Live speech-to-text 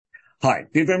Hi,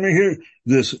 Dave Emery here.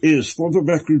 This is For the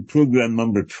Record program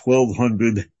number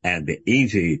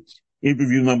 1280,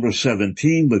 interview number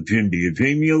 17 with Jim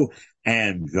D'Eugenio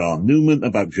and John Newman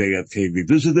about JFK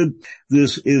Revisited.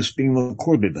 This is being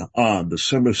recorded on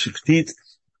December 16th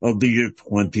of the year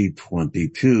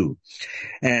 2022.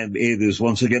 And it is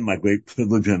once again my great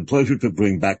privilege and pleasure to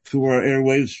bring back to our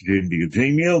airwaves Jim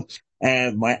D'Eugenio,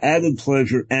 and my added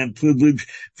pleasure and privilege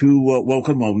to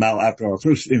welcome, well, now after our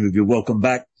first interview, welcome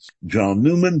back John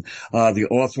Newman, the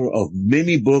author of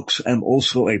many books and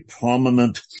also a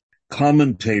prominent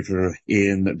commentator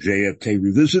in JFK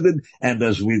Revisited, and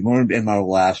as we learned in our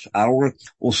last hour,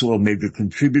 also a major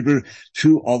contributor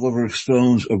to Oliver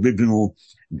Stone's original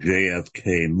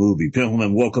JFK movie.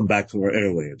 Gentlemen, welcome back to our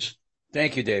airwaves.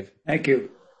 Thank you, Dave. Thank you.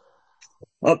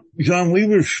 John, we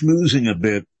were schmoozing a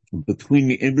bit between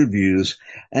the interviews,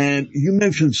 and you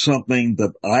mentioned something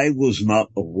that I was not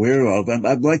aware of, and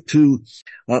I'd like to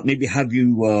maybe have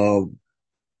you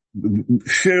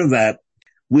share that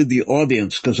with the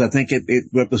audience, because I think it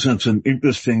represents an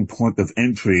interesting point of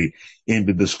entry in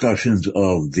the discussions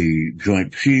of the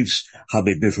Joint Chiefs, how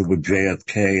they differ with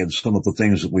JFK, and some of the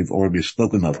things that we've already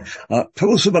spoken of.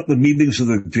 Tell us about the meetings of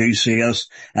the JCS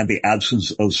and the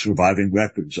absence of surviving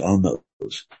records on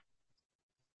those.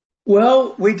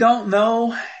 Well, we don't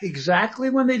know exactly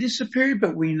when they disappeared,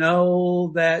 but we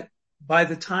know that by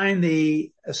the time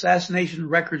the Assassination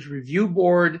Records Review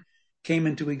Board came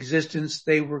into existence,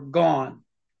 they were gone.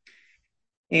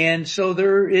 And so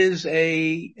there is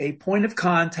a point of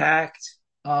contact,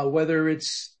 whether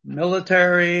it's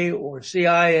military or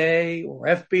CIA or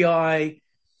FBI,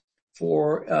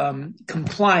 for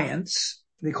compliance.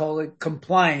 They call it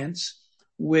compliance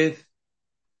with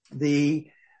the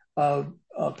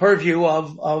purview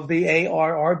of the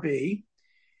ARRB.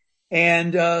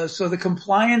 And so the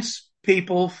compliance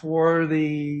people for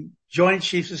the Joint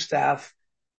Chiefs of Staff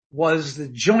was the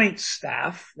Joint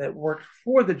Staff that worked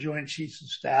for the Joint Chiefs of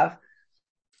Staff.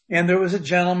 And there was a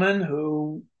gentleman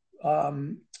who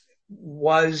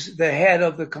was the head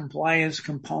of the compliance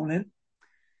component.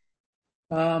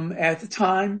 At the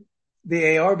time, the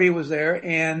ARB was there,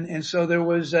 and so there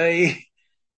was a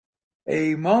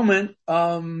moment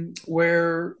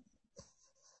where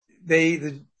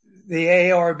the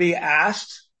ARB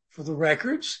asked for the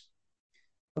records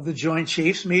of the Joint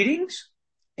Chiefs meetings,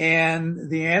 and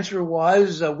the answer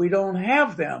was, we don't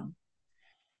have them.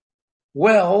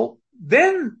 Well,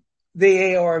 then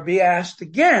the ARB asked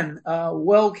again,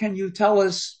 well, can you tell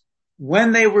us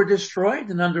when they were destroyed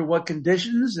and under what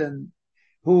conditions and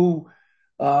who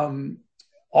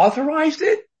authorized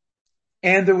it?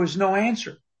 And there was no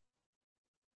answer.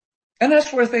 And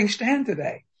that's where things stand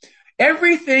today.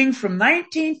 Everything from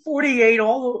 1948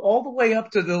 all the way up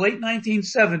to the late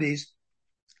 1970s,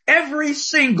 every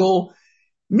single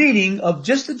meeting of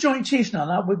just the Joint Chiefs, now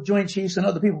not with Joint Chiefs and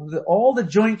other people, all the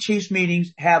Joint Chiefs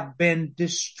meetings have been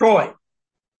destroyed.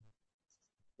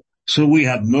 So we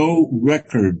have no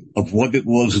record of what it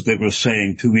was that they were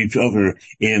saying to each other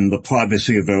in the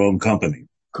privacy of their own company.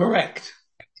 Correct.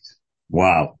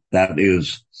 Wow. That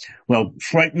is, well,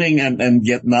 frightening and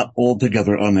yet not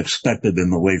altogether unexpected in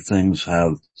the way things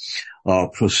have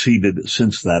proceeded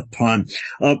since that time.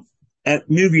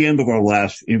 Near the end of our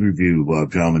last interview,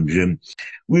 John and Jim,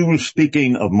 we were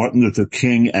speaking of Martin Luther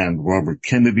King and Robert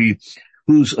Kennedy,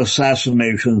 whose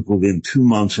assassinations within 2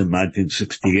 months in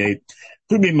 1968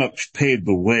 pretty much paved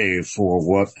the way for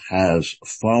what has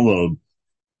followed.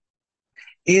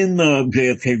 In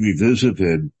JFK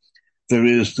Revisited, there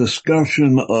is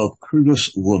discussion of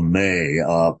Curtis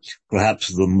LeMay, perhaps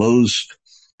the most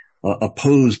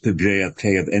opposed to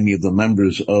JFK of any of the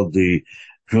members of the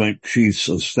Joint Chiefs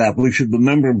of Staff. We should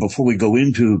remember, before we go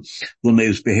into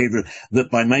LeMay's behavior,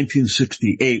 that by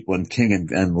 1968, when King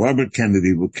and Robert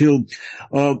Kennedy were killed,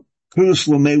 Curtis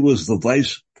LeMay was the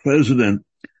vice president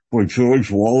for George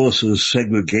Wallace's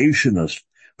segregationist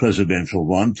presidential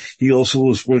run. He also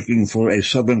was working for a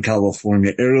Southern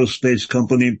California aerospace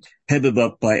company headed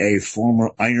up by a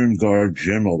former Iron Guard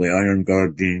general, the Iron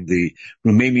Guard being the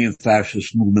Romanian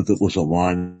fascist movement that was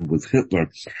aligned with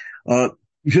Hitler.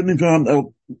 Jim and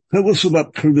John, tell us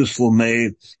about Curtis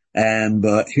LeMay and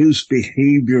his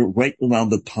behavior right around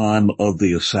the time of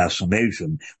the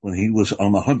assassination when he was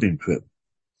on a hunting trip.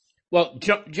 Well,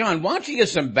 John, why don't you get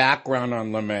some background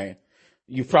on LeMay?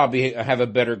 You probably have a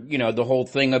better, the whole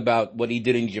thing about what he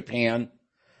did in Japan,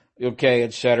 okay,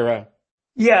 et cetera.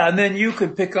 Yeah, and then you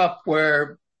could pick up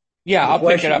where. Yeah, I'll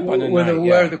pick it up on the night.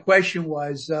 Where the question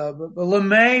was. But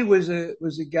LeMay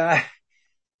was a guy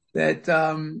that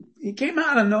he came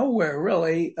out of nowhere,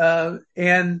 really,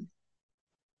 and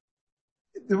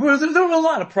there were a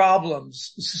lot of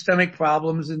problems, systemic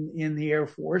problems in the Air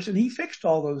Force, and he fixed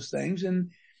all those things.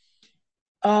 And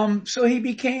so he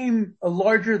became a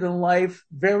larger than life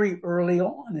very early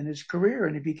on in his career,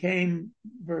 and he became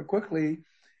very quickly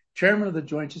chairman of the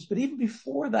Joint Chiefs. But even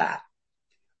before that,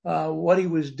 what he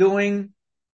was doing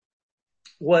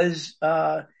was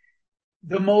the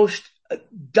most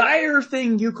dire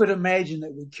thing you could imagine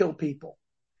that would kill people.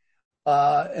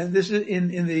 And this is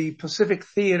in the Pacific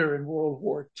Theater in World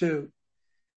War II.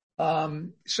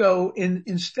 So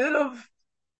instead of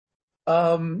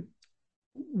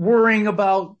worrying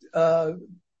about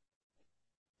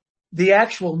the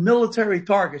actual military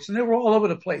targets, and they were all over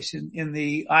the place in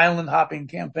the island hopping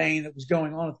campaign that was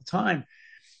going on at the time,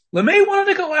 LeMay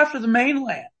wanted to go after the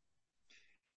mainland.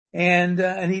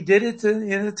 And he did it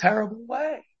in a terrible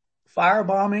way.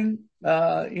 Firebombing,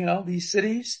 these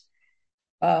cities.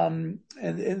 And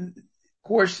of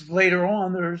course, later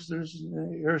on, there's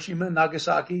Hiroshima and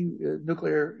Nagasaki,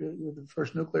 the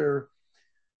first nuclear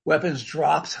weapons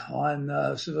dropped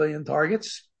on, civilian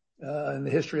targets, in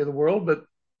the history of the world. But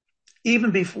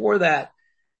even before that,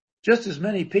 just as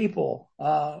many people,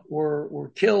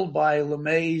 were killed by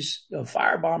LeMay's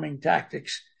firebombing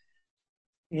tactics.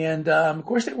 And, of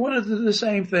course, they wanted to do the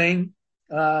same thing,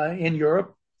 in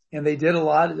Europe, and they did a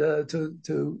lot,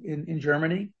 in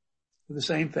Germany, the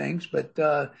same things. But,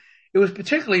 it was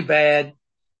particularly bad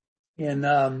in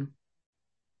the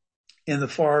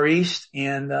Far East,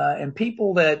 and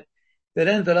people that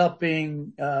ended up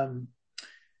being,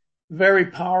 very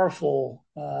powerful,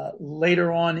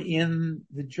 later on in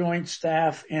the Joint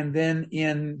Staff and then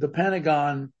in the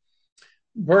Pentagon.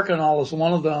 Birkenau is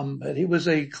one of them. He was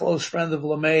a close friend of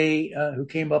LeMay, who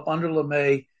came up under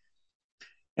LeMay.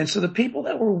 And so the people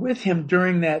that were with him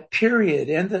during that period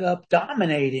ended up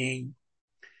dominating,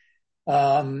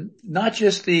 not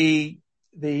just the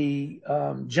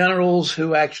generals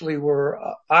who actually were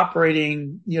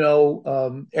operating,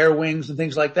 air wings and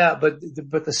things like that, but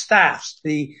the staffs,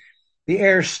 the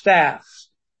air staffs,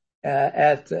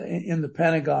 in the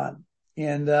Pentagon.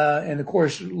 And of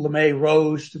course, LeMay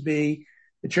rose to be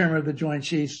the chairman of the Joint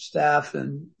Chiefs of Staff,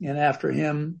 and after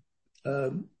him,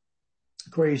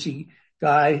 crazy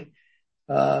guy,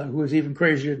 who was even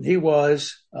crazier than he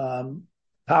was,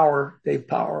 Dave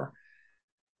Power.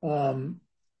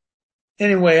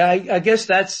 Anyway, I guess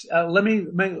that's, let me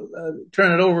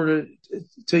turn it over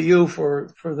to you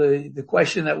for the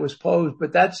question that was posed,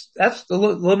 but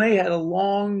LeMay had a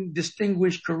long,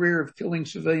 distinguished career of killing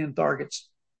civilian targets.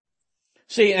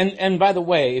 See, and by the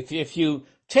way, if you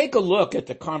take a look at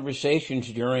the conversations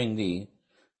during the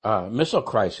missile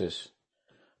crisis,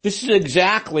 this is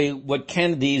exactly what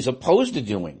Kennedy is opposed to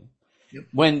doing. Yep.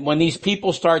 When these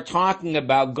people start talking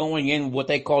about going in what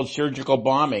they called surgical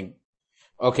bombing,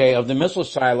 okay, of the missile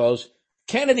silos,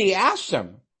 Kennedy asked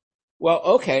them, well,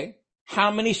 okay, how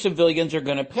many civilians are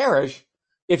going to perish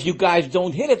if you guys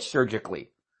don't hit it surgically?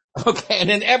 Okay, and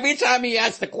then every time he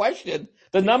asks the question,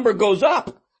 the number goes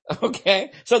up.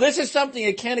 Okay, so this is something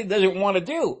that Kennedy doesn't want to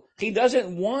do. He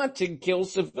doesn't want to kill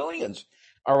civilians.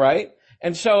 All right,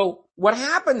 and so what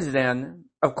happens then,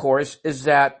 of course, is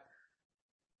that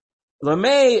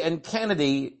LeMay and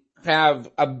Kennedy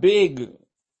have a big,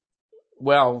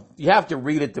 well, you have to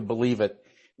read it to believe it,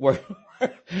 where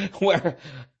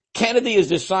Kennedy has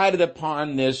decided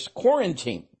upon this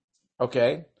quarantine,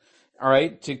 okay, all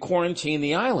right, to quarantine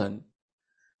the island.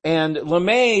 And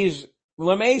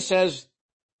LeMay says,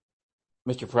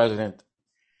 Mr. President,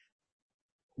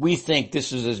 we think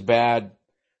this is as bad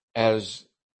as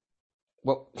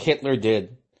what Hitler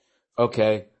did,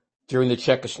 okay, during the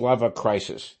Czechoslovak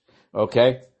crisis,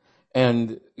 okay?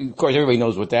 And of course everybody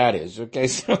knows what that is, okay?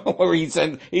 So where he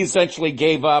essentially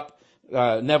gave up,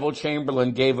 Neville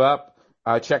Chamberlain gave up,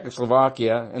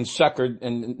 Czechoslovakia and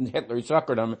Hitler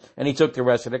suckered him, and he took the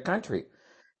rest of the country.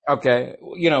 Okay,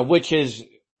 which is,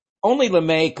 only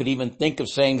LeMay could even think of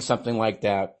saying something like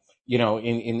that,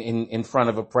 in front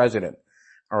of a president.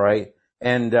 All right.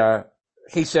 And,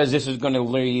 he says this is going to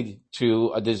lead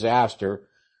to a disaster.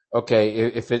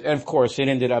 Okay. And of course it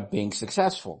ended up being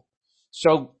successful.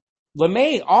 So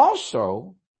LeMay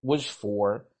also was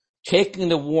for taking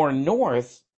the war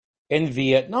north in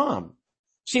Vietnam.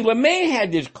 See, LeMay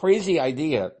had this crazy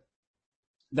idea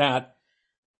that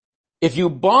if you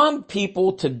bombed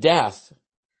people to death,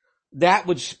 that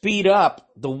would speed up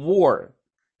the war.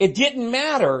 It didn't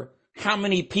matter how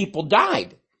many people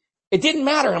died.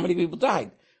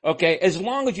 Okay, as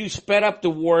long as you sped up the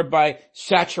war by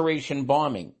saturation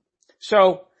bombing.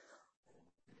 So,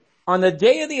 on the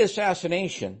day of the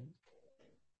assassination,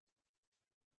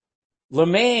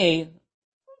 LeMay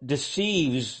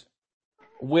deceives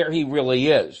where he really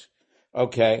is.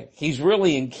 Okay. He's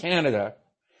really in Canada,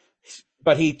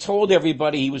 but he told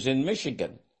everybody he was in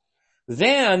Michigan.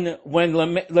 Then when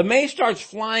LeMay starts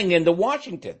flying into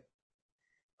Washington,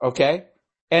 okay,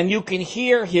 and you can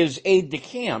hear his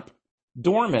aide-de-camp,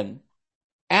 Dorman,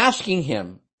 asking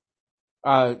him,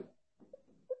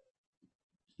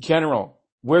 General,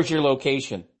 where's your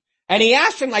location? And he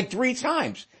asked him like 3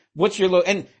 times, what's your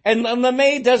and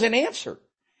LeMay doesn't answer.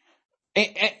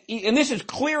 And this is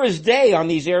clear as day on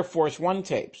these Air Force One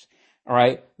tapes. All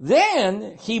right.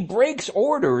 Then he breaks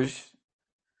orders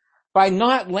by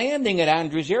not landing at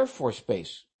Andrews Air Force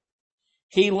Base.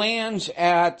 He lands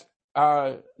at,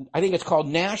 I think it's called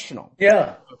National.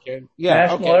 Yeah. Okay. Yeah.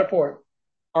 National Airport.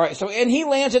 All right. So, and he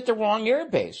lands at the wrong air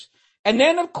base. And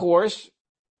then, of course,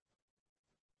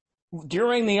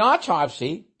 during the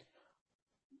autopsy,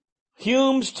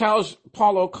 Humes tells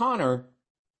Paul O'Connor,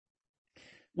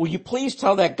 will you please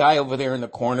tell that guy over there in the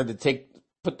corner to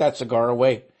put that cigar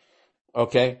away?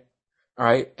 Okay. All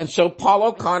right. And so Paul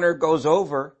O'Connor goes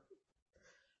over,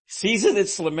 sees that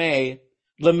it's LeMay.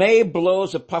 LeMay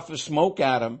blows a puff of smoke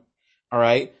at him. All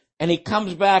right. And he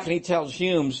comes back and he tells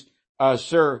Humes,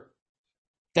 sir,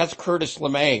 that's Curtis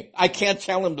LeMay. I can't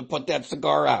tell him to put that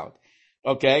cigar out.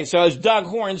 Okay. So as Doug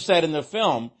Horne said in the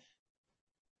film,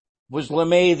 was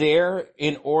LeMay there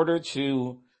in order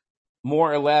to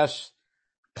more or less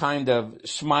kind of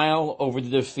smile over the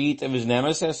defeat of his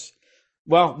nemesis?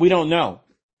 Well, we don't know.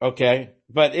 Okay.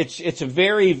 But it's a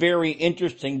very, very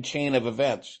interesting chain of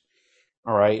events.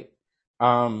 All right.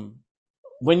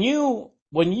 When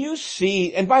you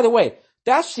see, and by the way,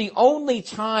 that's the only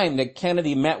time that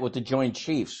Kennedy met with the Joint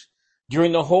Chiefs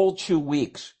during the whole 2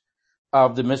 weeks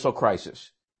of the missile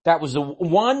crisis. That was the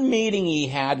one meeting he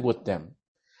had with them.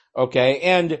 Okay.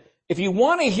 And if you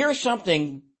want to hear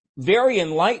something very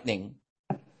enlightening,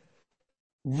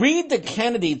 read the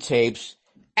Kennedy tapes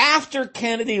after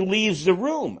Kennedy leaves the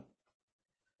room.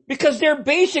 Because they're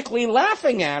basically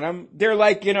laughing at him. They're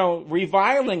like,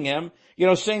 reviling him,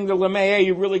 saying to LeMay, hey,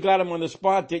 you really got him on the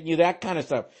spot, didn't you? That kind of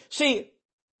stuff. See,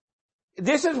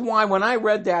 this is why when I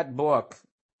read that book,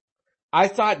 I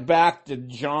thought back to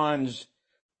John's,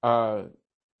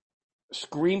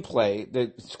 screenplay,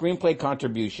 the screenplay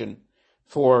contribution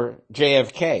for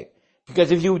JFK.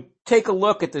 Because if you take a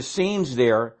look at the scenes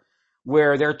there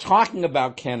where they're talking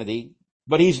about Kennedy,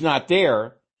 but he's not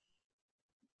there,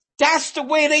 that's the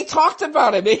way they talked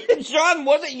about him. John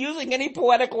wasn't using any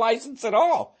poetic license at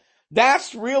all.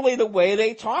 That's really the way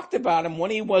they talked about him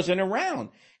when he wasn't around.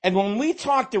 And when we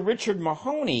talked to Richard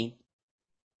Mahoney,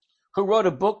 who wrote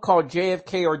a book called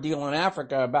JFK Ordeal in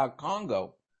Africa about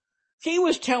Congo, he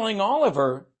was telling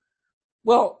Oliver,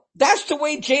 well, that's the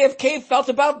way JFK felt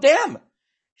about them.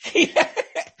 He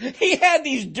had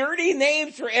these dirty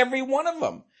names for every one of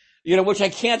them, which I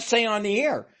can't say on the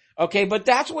air. Okay, but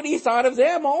that's what he thought of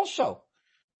them also. All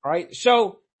right.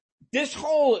 So this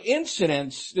whole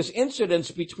incident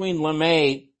between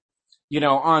LeMay,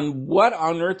 on what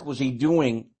on earth was he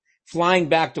doing flying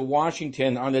back to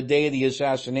Washington on the day of the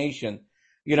assassination?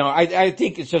 I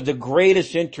think it's of the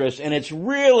greatest interest, and it's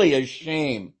really a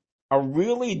shame, a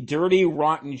really dirty,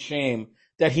 rotten shame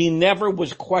that he never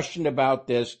was questioned about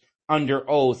this under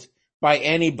oath by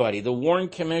anybody. The Warren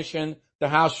Commission, the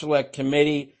House Select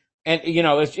Committee. And,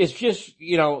 it's just,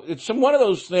 it's one of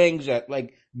those things that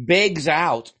like begs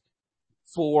out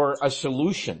for a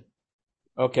solution.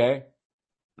 Okay.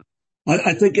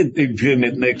 I think Jim,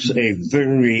 it makes a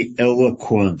very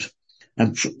eloquent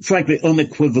and frankly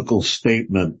unequivocal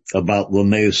statement about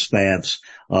LeMay's stance,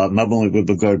 not only with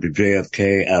regard to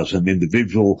JFK as an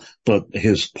individual, but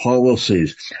his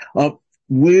policies.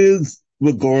 With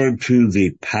regard to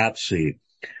the patsy,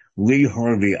 Lee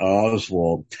Harvey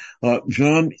Oswald.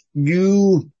 John,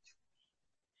 you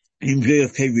in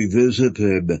JFK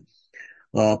Revisited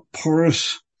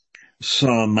parse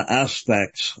some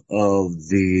aspects of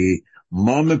the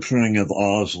monitoring of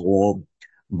Oswald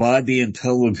by the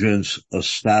intelligence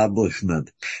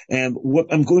establishment. And what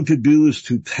I'm going to do is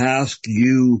to task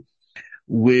you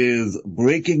with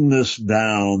breaking this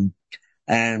down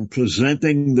and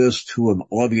presenting this to an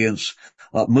audience,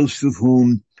 most of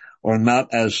whom are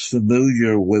not as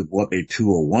familiar with what a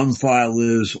 201 file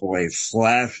is or a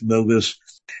flash notice,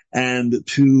 and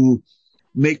to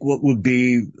make what would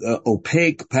be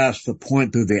opaque past the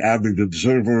point of the average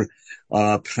observer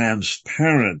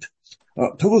transparent.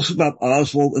 Tell us about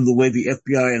Oswald and the way the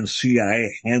FBI and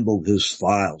CIA handled his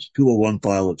files, 201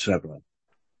 file, etc.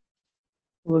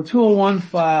 Well, the 201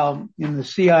 file in the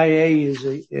CIA is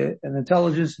an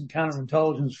intelligence and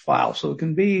counterintelligence file, so it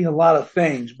can be a lot of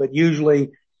things, but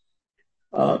usually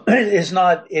it is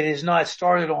not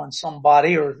started on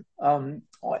somebody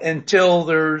until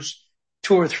there's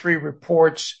 2 or 3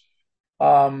 reports,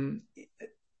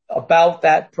 about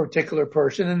that particular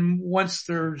person. And once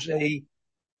there's a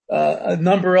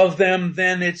number of them,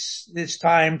 then it's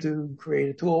time to create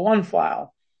a 201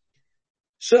 file.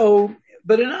 So,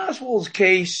 but in Oswald's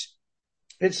case,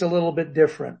 it's a little bit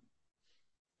different.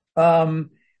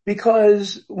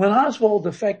 Because when Oswald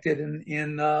defected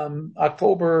in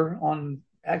October on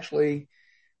actually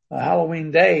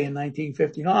Halloween Day in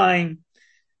 1959,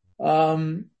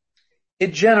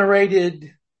 it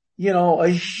generated, a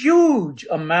huge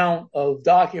amount of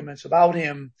documents about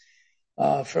him,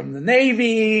 from the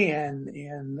Navy and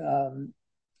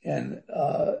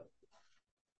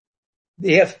the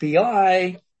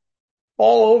FBI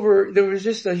all over. There was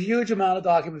just a huge amount of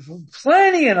documents,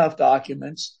 plenty enough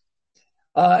documents.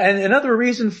 And another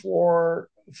reason for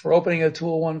opening a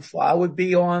 201 file would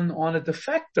be on a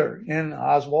defector, and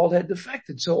Oswald had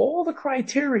defected. So all the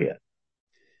criteria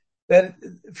that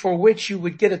for which you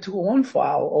would get a 201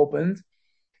 file opened,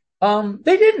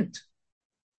 they didn't.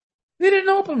 They didn't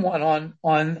open one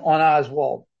on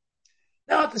Oswald.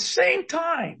 Now at the same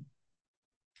time,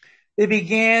 they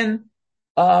began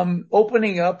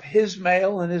opening up his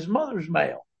mail and his mother's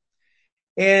mail.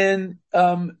 And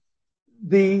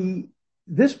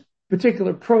this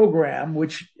particular program,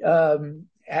 which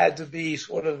had to be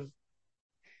sort of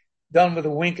done with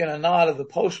a wink and a nod of the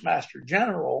Postmaster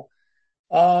General,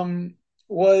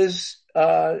 was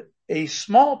a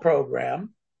small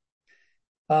program.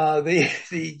 The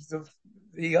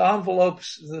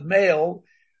envelopes, the mail,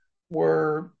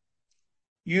 were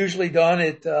usually done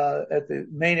at the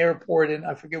main airport in,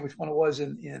 I forget which one it was,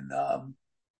 in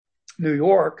New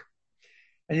York.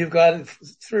 And you've got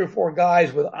 3 or 4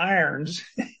 guys with irons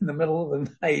in the middle of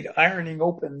the night ironing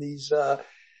open these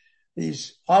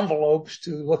envelopes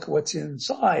to look at what's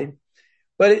inside.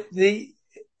 But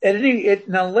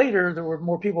now later there were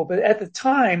more people, but at the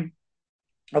time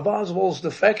of Oswald's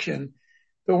defection,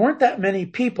 there weren't that many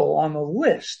people on the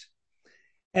list.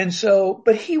 And so,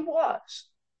 but he was.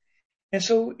 And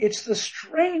so it's the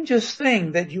strangest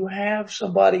thing that you have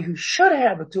somebody who should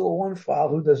have a 201 file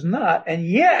who does not, and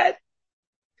yet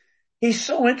he's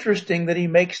so interesting that he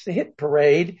makes the hit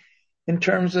parade in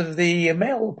terms of the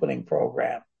mail opening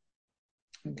program.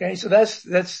 Okay, so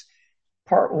that's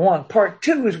part one. Part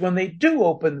two is when they do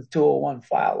open the 201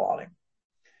 file on him.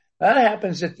 That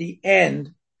happens at the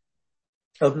end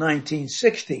of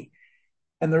 1960.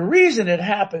 And the reason it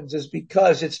happens is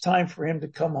because it's time for him to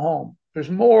come home. There's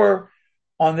more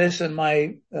on this in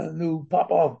my new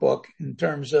Popov book in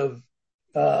terms of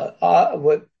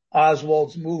what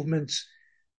Oswald's movements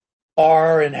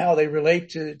are and how they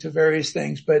relate to various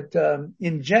things. But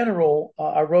in general,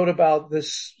 I wrote about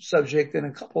this subject in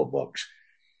a couple of books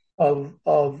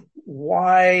of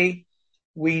why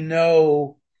we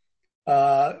know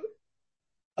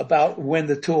about when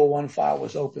the 201 file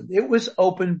was opened. It was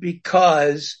opened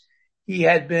because he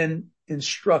had been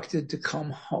instructed to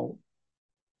come home.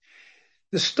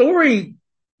 The story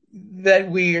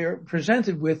that we are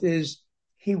presented with is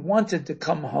he wanted to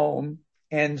come home,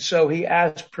 and so he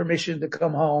asked permission to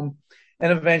come home,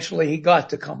 and eventually he got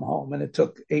to come home, and it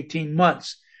took 18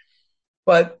 months.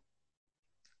 But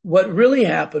what really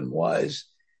happened was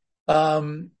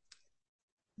the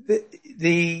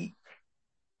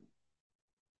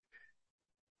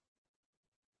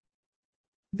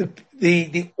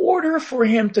order for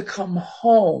him to come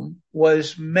home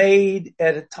was made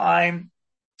at a time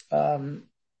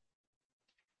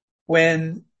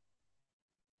when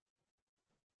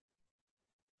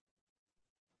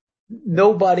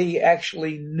nobody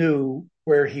actually knew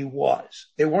where he was.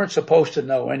 They weren't supposed to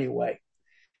know anyway.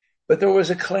 But there was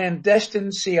a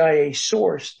clandestine CIA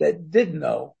source that did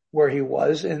know where he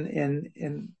was,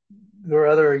 and there are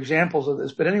other examples of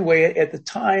this. But anyway, at the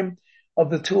time of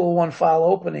the 201 file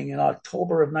opening in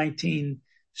October of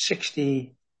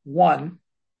 1961,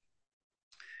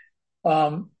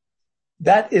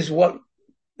 that is what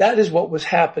was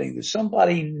happening. That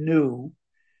somebody knew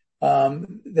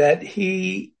that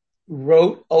he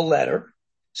wrote a letter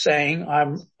saying,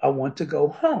 I want to go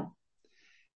home,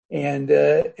 and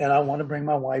I want to bring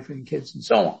my wife and kids and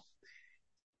so on.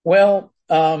 Well,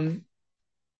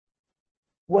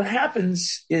 what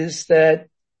happens is that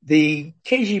the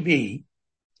KGB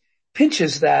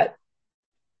pinches that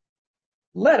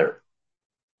letter,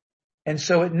 and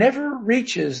so it never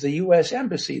reaches the U.S.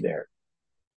 embassy there.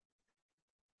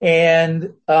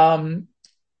 And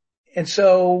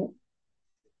so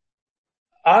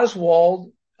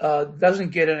Oswald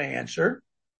doesn't get an answer.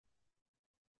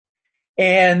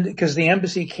 And because the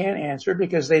embassy can't answer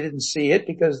because they didn't see it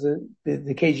because the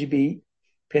KGB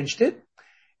pinched it.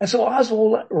 And so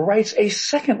Oswald writes a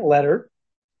second letter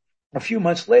a few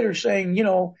months later saying,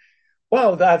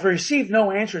 well, I've received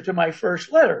no answer to my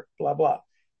first letter, blah, blah,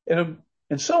 and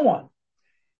so on.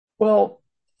 Well,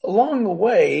 along the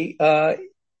way,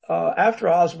 after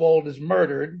Oswald is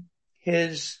murdered,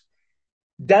 his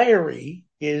diary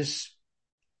is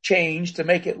changed to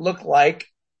make it look like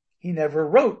he never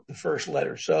wrote the first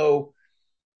letter. So,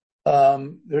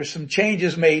 there's some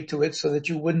changes made to it so that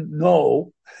you wouldn't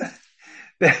know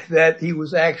that he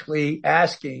was actually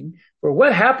asking for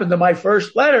what happened to my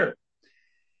first letter.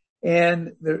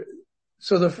 And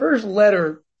so the first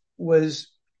letter was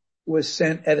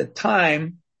sent at a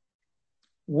time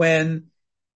when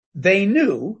they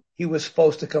knew he was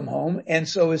supposed to come home. And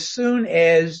so as soon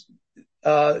as,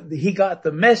 he got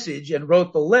the message and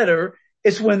wrote the letter,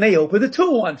 it's when they opened the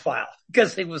 201 file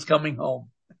because he was coming home.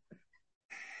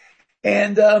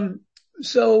 And, but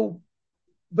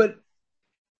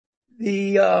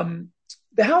the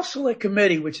House Select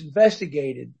Committee, which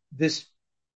investigated this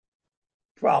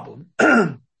problem,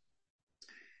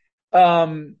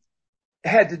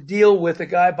 had to deal with a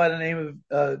guy by the name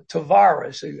of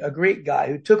Tavares, a Greek guy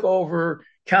who took over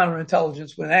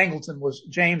counterintelligence when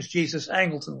James Jesus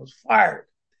Angleton was fired.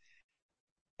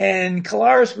 And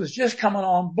Collares was just coming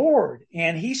on board,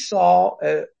 and he saw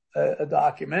a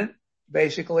document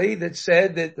basically that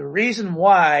said that the reason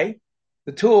why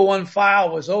the 201 file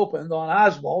was opened on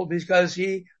Oswald because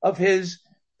of his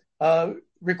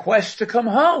request to come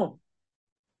home.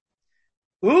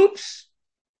 Oops.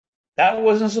 That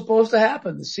wasn't supposed to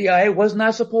happen. The CIA was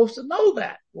not supposed to know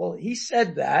that. Well, he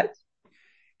said that.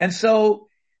 And so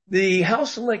the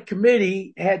House Select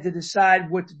Committee had to decide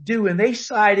what to do, and they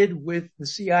sided with the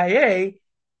CIA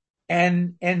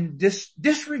and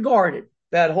disregarded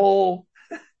that whole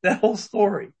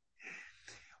story.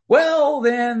 Well,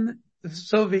 then the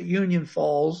Soviet Union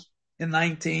falls in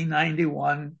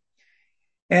 1991,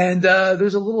 and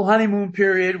there's a little honeymoon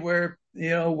period where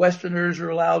Westerners are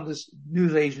allowed to,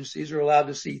 news agencies are allowed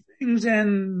to see things,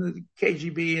 and the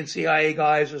KGB and CIA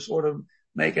guys are sort of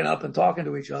making up and talking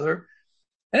to each other.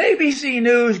 And ABC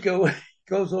News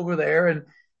goes over there, and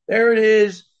there it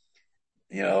is,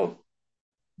 bigger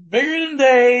than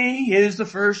day is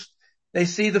they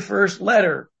see the first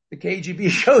letter. The KGB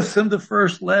shows them the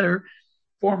first letter,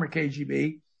 former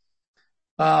KGB.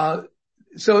 So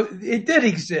it did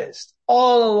exist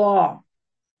all along.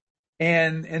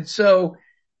 And so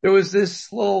there was this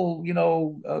little,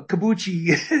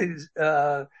 kabuki,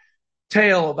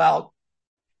 tale about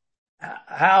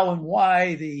how and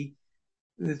why the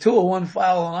 201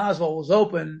 file on Oswald was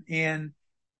open, and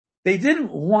they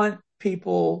didn't want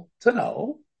people to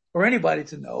know, or anybody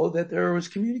to know, that there was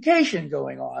communication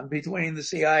going on between the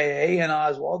CIA and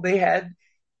Oswald. They had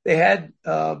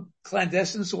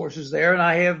clandestine sources there, and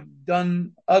I have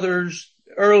done others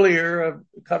earlier.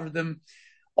 I've covered them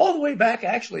all the way back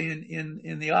actually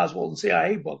in the Oswald and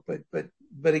CIA book,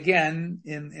 but again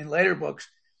in later books.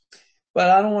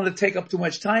 But I don't want to take up too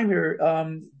much time here.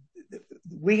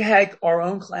 We had our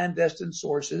own clandestine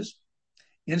sources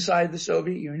inside the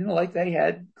Soviet Union, like they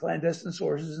had clandestine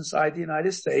sources inside the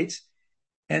United States,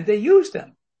 and they used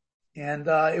them. And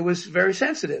it was very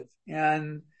sensitive.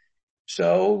 And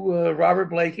so Robert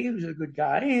Blakey, who's a good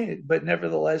guy, but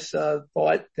nevertheless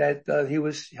thought that he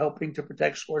was helping to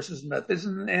protect sources and methods,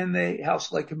 and the House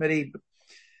Select Committee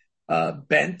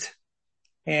bent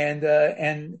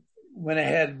and went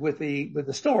ahead with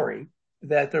the story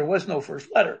that there was no first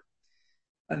letter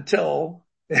until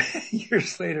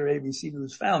years later ABC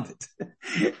News found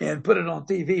it and put it on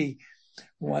TV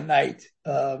one night,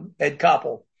 Ed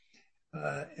Koppel,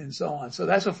 and so on. So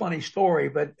that's a funny story,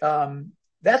 but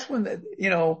that's when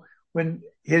when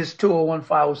his 201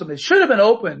 file was something that should have been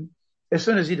opened as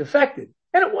soon as he defected,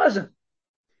 and it wasn't.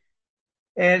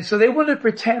 And so they wanted to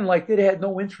pretend like they had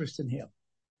no interest in him.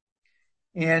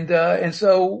 And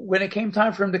so when it came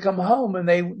time for him to come home and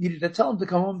they needed to tell him to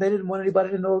come home, they didn't want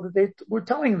anybody to know that they were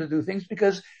telling him to do things,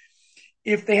 because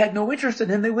if they had no interest in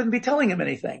him, they wouldn't be telling him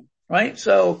anything. Right.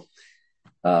 So,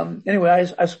 anyway,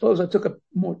 I suppose I took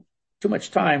too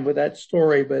much time with that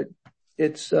story, but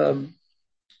it's,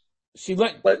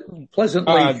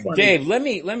 pleasantly funny. Dave, let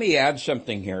me add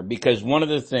something here, because one of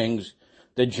the things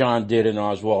that John did in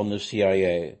Oswald and the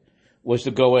CIA was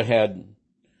to go ahead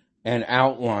and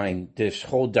outline this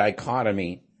whole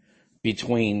dichotomy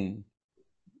between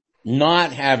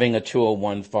not having a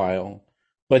 201 file,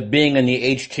 but being in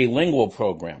the HT Lingual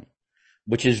program,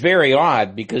 which is very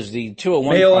odd because the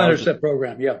 201 Mail intercept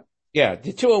program, yeah. Yeah,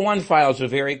 the 201 file is a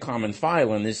very common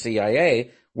file in the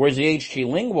CIA, whereas the HT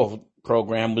Lingual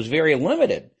program was very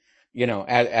limited,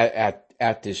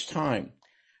 at this time.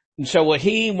 And so what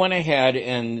he went ahead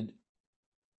and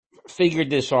figured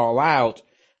this all out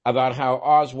about how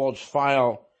Oswald's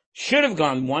file should have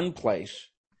gone one place,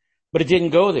 but it didn't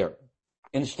go there.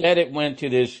 Instead, it went to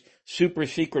this super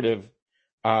secretive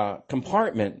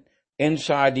compartment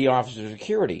inside the Office of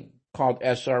Security called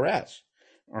SRS.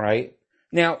 All right.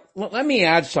 Now, let me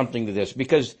add something to this,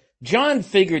 because John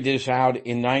figured this out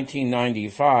in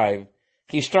 1995.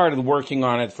 He started working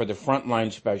on it for the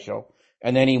Frontline special,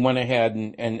 and then he went ahead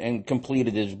and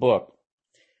completed his book.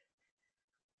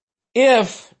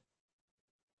 If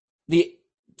the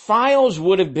files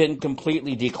would have been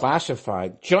completely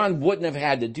declassified, John wouldn't have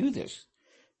had to do this,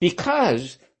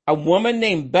 because a woman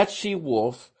named Betsy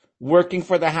Wolfe, working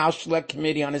for the House Select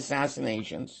Committee on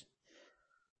Assassinations,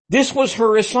 this was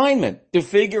her assignment, to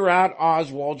figure out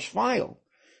Oswald's file.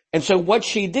 And so what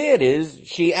she did is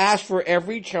she asked for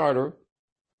every charter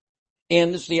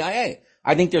in the CIA.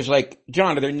 I think there's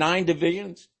John, are there 9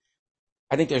 divisions?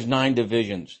 I think there's 9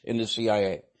 divisions in the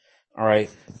CIA. All right.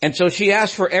 And so she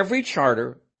asked for every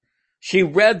charter. She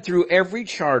read through every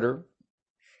charter,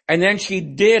 and then she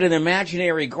did an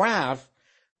imaginary graph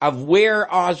of where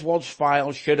Oswald's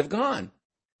file should have gone.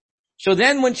 So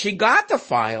then when she got the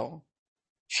file,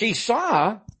 she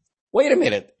saw, wait a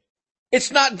minute,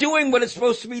 it's not doing what it's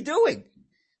supposed to be doing.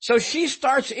 So she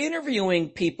starts interviewing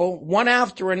people one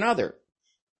after another.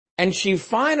 And she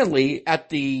finally, at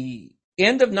the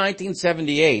end of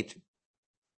 1978,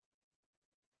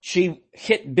 she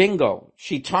hit bingo.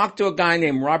 She talked to a guy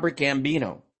named Robert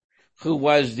Gambino, who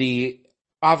was the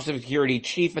Office of Security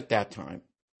chief at that time.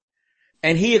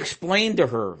 And he explained to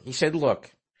her, he said, look,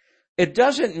 it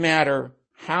doesn't matter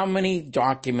how many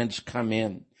documents come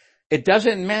in. It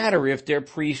doesn't matter if they're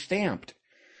pre-stamped.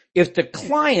 If the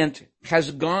client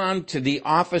has gone to the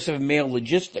Office of Mail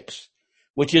Logistics,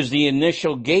 which is the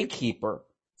initial gatekeeper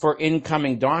for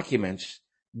incoming documents,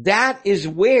 that is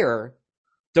where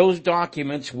those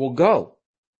documents will go.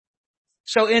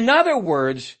 So in other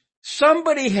words,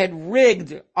 somebody had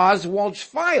rigged Oswald's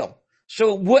file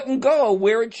so it wouldn't go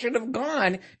where it should have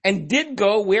gone, and did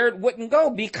go where it wouldn't go,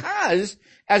 because,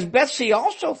 as Betsy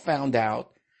also found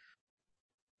out,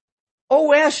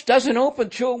 OS doesn't open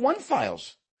 201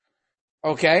 files.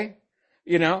 Okay?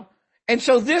 And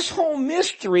so this whole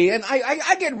mystery, and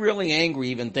I get really angry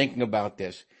even thinking about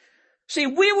this. See,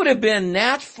 we would have been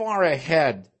that far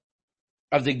ahead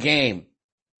of the game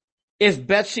if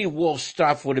Betsy Wolfe's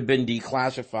stuff would have been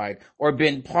declassified or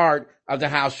been part of the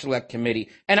House Select Committee.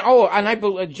 And I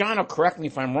believe, John will correct me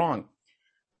if I'm wrong,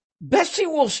 Betsy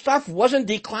Wolfe's stuff wasn't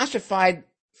declassified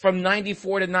from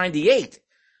 94 to 98.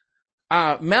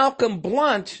 Malcolm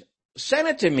Blunt sent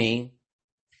it to me.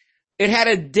 It had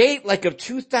a date of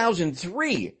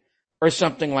 2003 or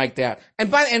something like that.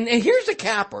 And here's the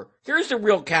capper. Here's the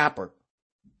real capper.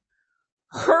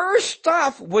 Her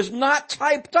stuff was not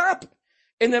typed up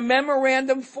in the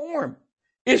memorandum form.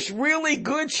 It's really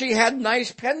good. She had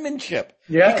nice penmanship.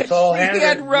 Yeah, it's all handwritten. She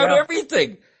had wrote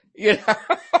everything.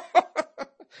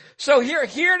 So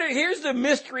here's the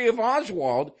mystery of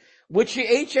Oswald, which the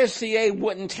HSCA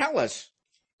wouldn't tell us.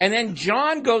 And then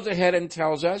John goes ahead and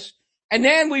tells us. And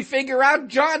then we figure out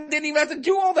John didn't even have to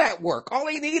do all that work. All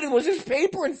he needed was his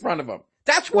paper in front of him.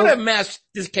 That's what a mess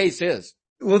this case is.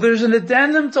 Well, there's an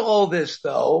addendum to all this,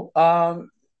 though,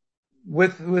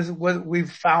 with what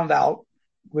we've found out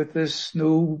with this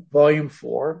new volume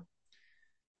 4,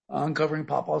 Uncovering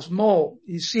Popov's Mole.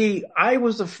 You see, I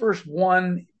was the first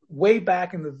one way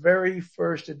back in the very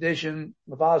first edition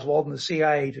of Oswald and the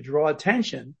CIA to draw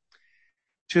attention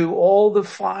to all the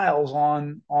files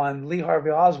on Lee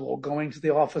Harvey Oswald going to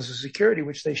the Office of Security,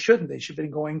 which they shouldn't. They should have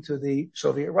been going to the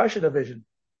Soviet Russia division.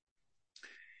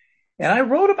 And I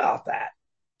wrote about that.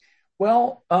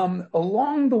 Well,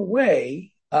 along the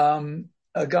way,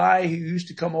 a guy who used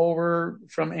to come over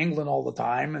from England all the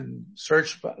time and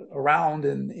search around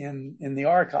in the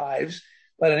archives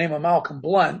by the name of Malcolm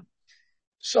Blunt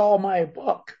saw my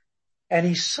book, and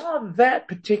he saw that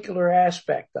particular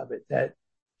aspect of it, that,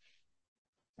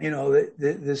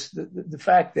 the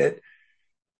fact that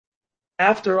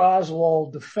after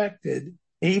Oswald defected,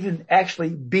 even actually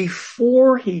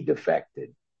before he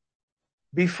defected,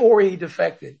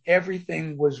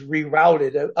 everything was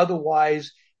rerouted.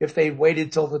 Otherwise, if they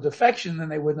waited till the defection, then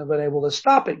they wouldn't have been able to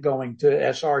stop it going to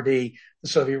SRD, the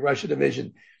Soviet Russia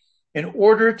division. In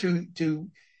order to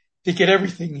get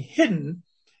everything hidden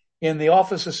in the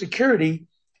Office of Security,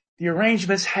 the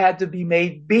arrangements had to be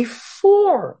made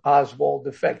before Oswald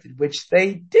defected, which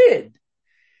they did.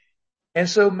 And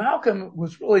so Malcolm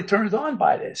was really turned on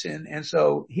by this. And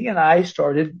so he and I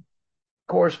started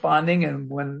corresponding. And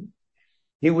when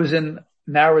he was in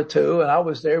Naruto and I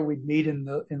was there, we'd meet in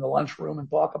the lunchroom and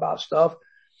talk about stuff.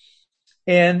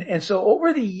 And so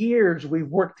over the years, we've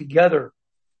worked together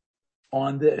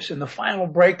on this. And the final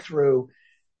breakthrough,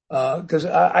 cause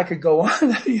I could go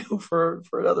on, for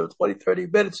another 20, 30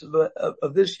 minutes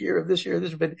of this year,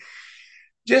 but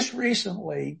just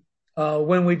recently,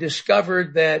 when we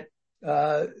discovered that,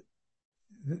 the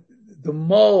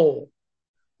mole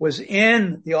was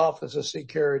in the Office of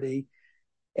Security,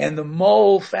 and the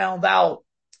mole found out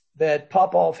that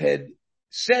Popov had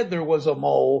said there was a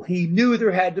mole. He knew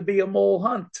there had to be a mole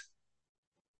hunt.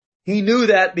 He knew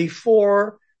that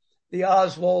before the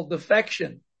Oswald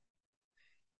defection.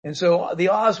 And so the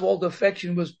Oswald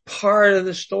defection was part of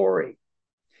the story.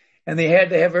 And they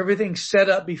had to have everything set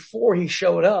up before he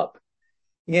showed up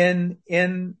in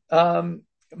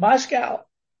Moscow.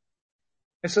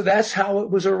 And so that's how it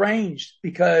was arranged,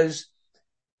 because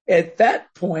at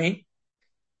that point,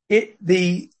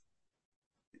 the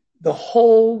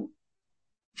whole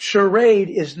charade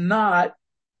is not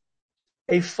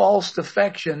a false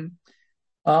defection,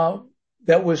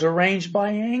 that was arranged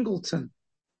by Angleton.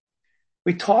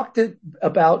 We talked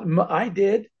about, I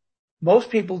did, most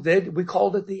people did, we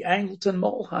called it the Angleton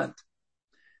mole hunt.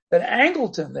 That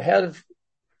Angleton, the head of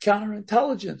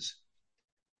counterintelligence,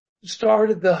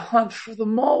 started the hunt for the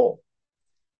mole.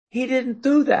 He didn't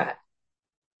do that.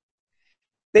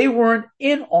 They weren't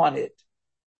in on it.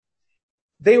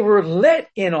 They were let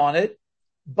in on it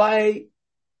by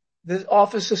the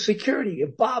Office of Security.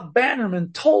 Bob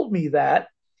Bannerman told me that,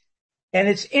 and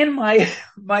it's in my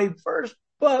first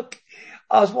book,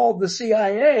 Oswald the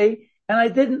CIA, and I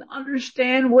didn't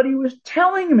understand what he was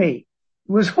telling me.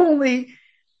 It was only,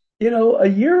 a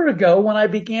year ago when I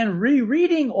began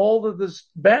rereading all of this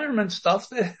Bannerman stuff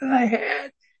that I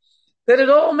had, that it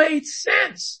all made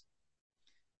sense.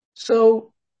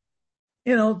 So,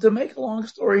 to make a long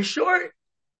story short,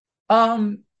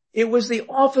 it was the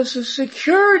Office of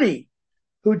Security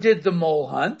who did the mole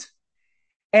hunt.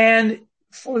 And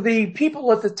for the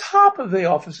people at the top of the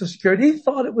Office of Security,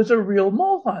 thought it was a real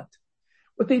mole hunt.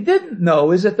 What they didn't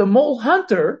know is that the mole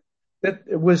hunter that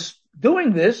was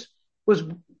doing this was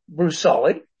Bruce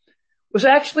Sully, was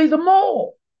actually the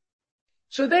mole.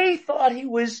 So they thought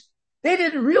they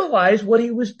didn't realize what he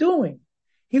was doing.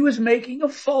 He was making a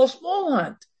false mole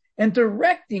hunt and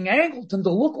directing Angleton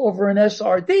to look over an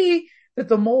SRD that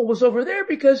the mole was over there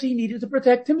because he needed to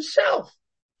protect himself.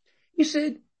 He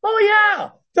said, "Oh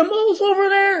yeah, the mole's over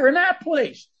there in that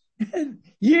place." And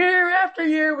year after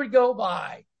year would go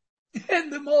by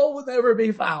and the mole would never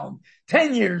be found.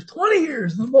 10 years, 20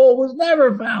 years, the mole was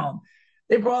never found.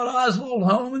 They brought Oswald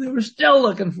home and they were still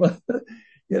looking for,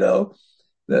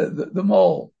 the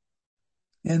mole.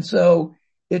 And so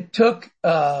it took,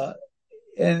 and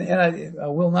I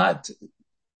will not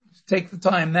take the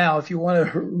time now. If you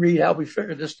want to read how we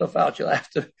figured this stuff out, you'll have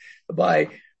to buy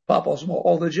Popov's mole.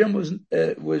 Although Jim was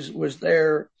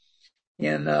there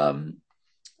in,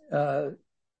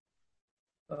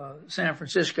 San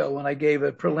Francisco when I gave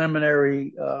a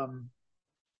preliminary,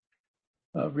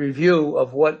 review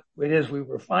of what it is we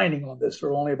were finding on this. There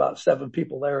were only about 7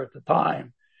 people there at the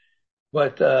time,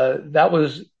 but that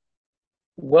was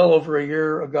well over a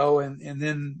year ago. And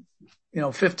then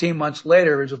 15 months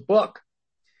later, there's a book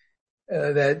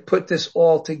that put this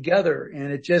all together,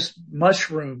 and it just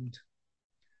mushroomed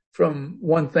from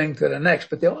one thing to the next.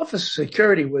 But the Office of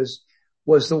Security was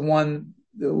the one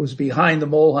that was behind the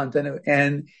mole hunt,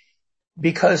 and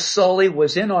because Sully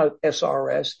was in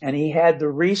SRS and he had the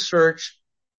research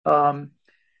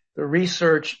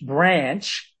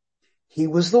branch, he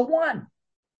was the one.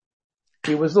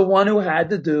 He was the one who had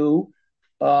to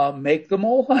make the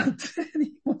mole hunt.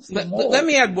 Let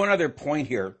me add one other point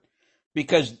here,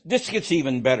 because this gets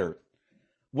even better.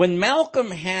 When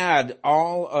Malcolm had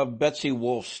all of Betsy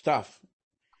Wolf's stuff,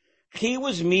 he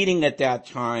was meeting at that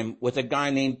time with a guy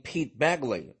named Pete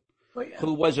Begley,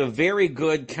 who was a very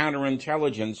good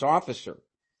counterintelligence officer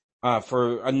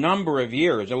for a number of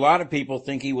years. A lot of people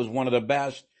think he was one of the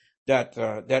best that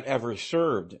ever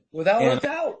served. Without a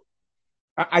doubt.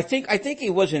 I think he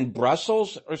was in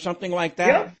Brussels or something like that.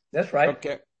 Yeah, that's right.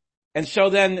 Okay. And so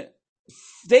then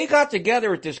they got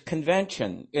together at this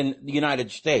convention in the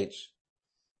United States.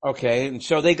 Okay. And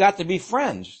so they got to be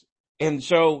friends. And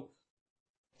so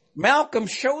Malcolm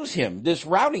shows him this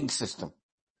routing system.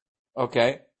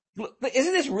 Okay.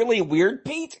 Isn't this really weird,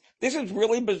 Pete? This is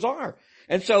really bizarre.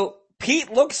 And so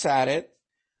Pete looks at it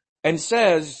and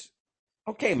says,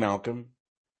 "Okay, Malcolm,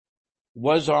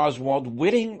 was Oswald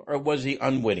witting or was he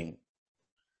unwitting?"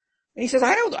 And he says,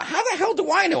 I don't know. How the hell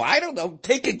do I know? I don't know.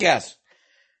 Take a guess.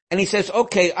 And he says,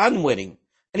 okay, unwitting.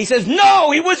 And he says,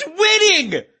 no, he was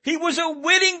witting. He was a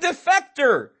witting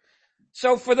defector.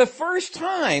 So for the first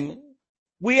time,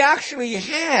 we actually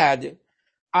had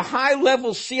a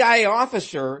high-level CIA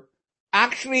officer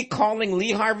actually calling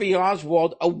Lee Harvey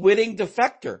Oswald a witting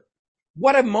defector.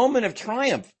 What a moment of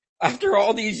triumph after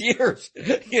all these years.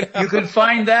 You can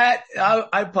find that.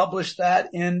 I published that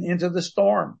in Into the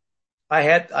Storm.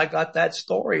 I got that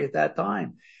story at that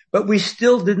time, but we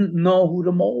still didn't know who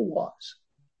the mole was.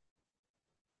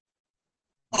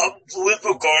 With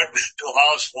regard to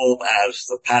Oswald as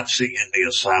the patsy in the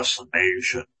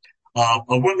assassination, I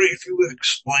wonder if you would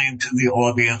explain to the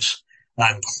audience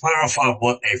and clarify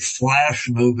what a flash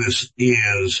notice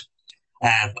is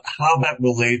and how that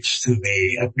relates to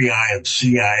the FBI and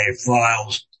CIA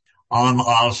files on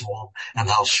Oswald and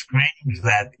how strange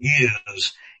that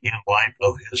is in light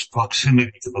of his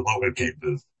proximity to the Motorcade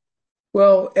booth.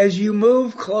 Well, as you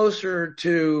move closer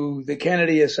to the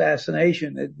Kennedy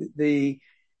assassination,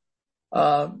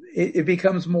 it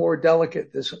becomes more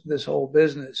delicate, this whole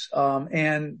business.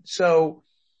 And so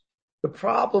the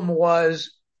problem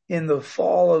was in the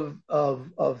fall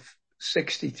of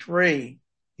 63,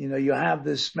 you have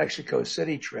this Mexico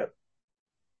City trip,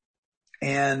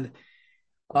 and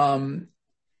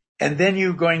then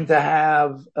you're going to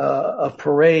have a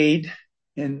parade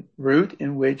en route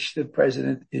in which the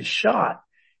president is shot,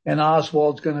 and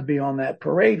Oswald's going to be on that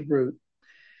parade route.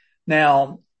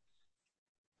 Now,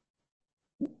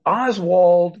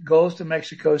 Oswald goes to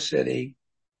Mexico City,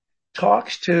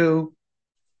 talks to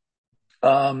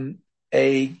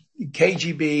a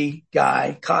KGB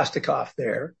guy, Kostikov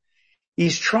there.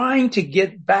 He's trying to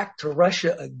get back to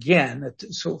Russia again,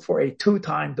 so for a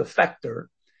two-time defector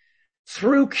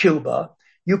through Cuba.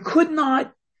 You could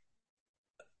not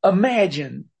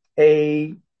imagine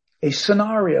a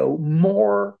scenario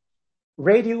more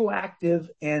radioactive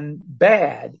and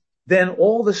bad than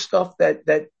all the stuff that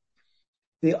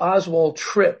the Oswald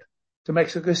trip to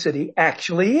Mexico City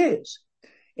actually is.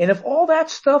 And if all that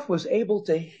stuff was able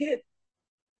to hit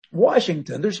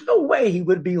Washington, there's no way he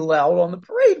would be allowed on the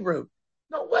parade route.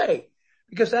 No way.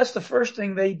 Because that's the first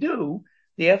thing they do.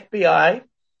 The FBI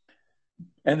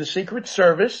and the Secret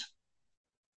Service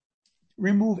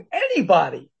remove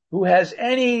anybody who has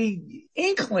any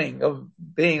inkling of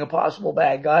being a possible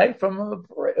bad guy from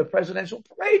a presidential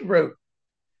parade route.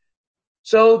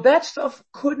 So that stuff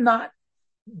could not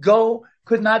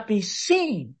be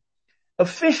seen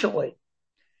officially.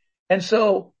 And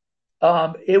so,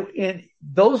 in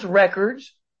those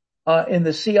records, in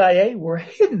the CIA were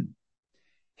hidden.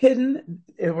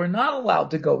 They were not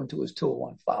allowed to go into his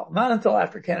 201 file, not until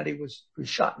after Kennedy was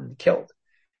shot and killed.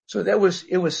 So it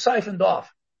was siphoned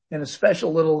off in a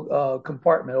special little,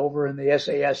 compartment over in the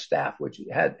SAS staff, which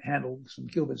had handled some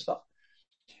Cuban stuff.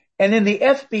 And in the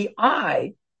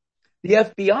FBI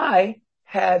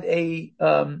had a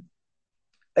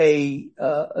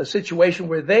situation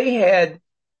where they had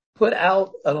put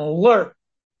out an alert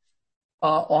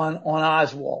on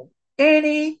Oswald.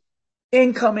 Any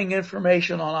incoming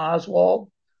information on Oswald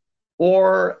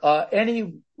or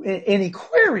any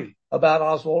query about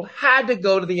Oswald had to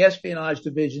go to the espionage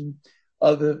division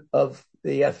of the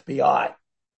FBI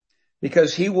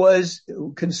because he was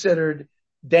considered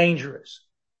dangerous.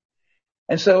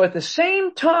 And so at the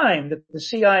same time that the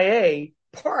CIA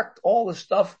parked all the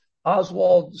stuff,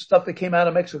 Oswald stuff that came out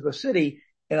of Mexico City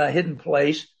in a hidden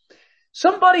place,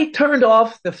 somebody turned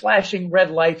off the flashing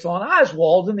red lights on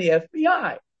Oswald in the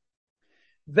FBI.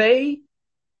 They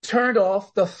turned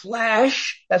off the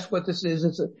flash. That's what this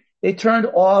is. They turned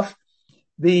off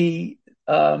the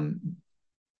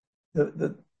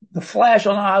flash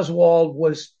on Oswald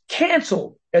was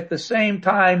canceled at the same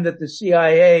time that the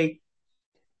CIA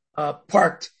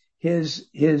parked his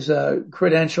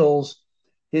credentials,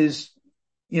 his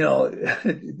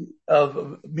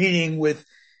of meeting with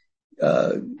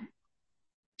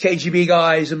KGB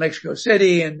guys in Mexico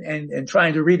City and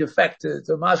trying to redefect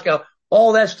to Moscow.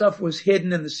 All that stuff was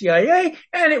hidden in the CIA,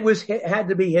 and it had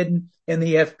to be hidden in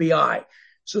the FBI.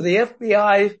 So the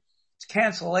FBI's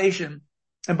cancellation,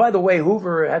 and by the way,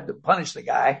 Hoover had to punish the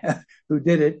guy who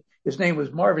did it. His name was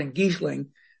Marvin Giesling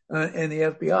in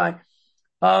the FBI.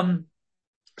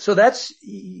 So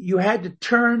you had to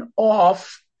turn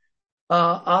off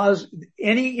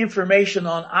any information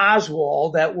on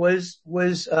Oswald that was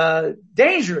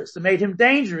dangerous, that made him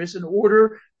dangerous, in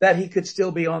order that he could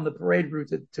still be on the parade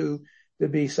route to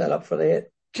be set up for the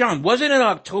hit. John, wasn't it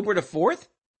October the 4th?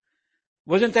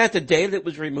 Wasn't that the day that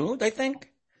was removed, I think?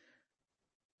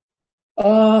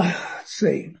 Let's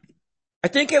see. I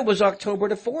think it was October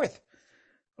the 4th.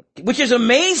 which is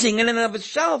amazing in and of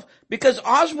itself because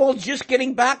Oswald's just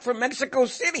getting back from Mexico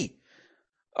City.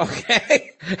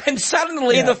 Okay. And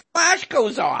suddenly the flash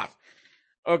goes off.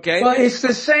 Okay. Well, it's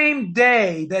the same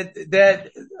day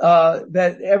that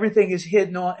everything is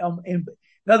hidden in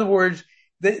other words,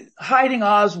 hiding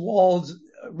Oswald's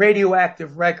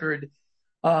radioactive record,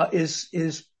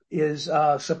 is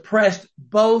suppressed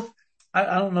both.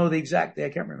 I don't know the exact day. I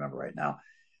can't remember right now.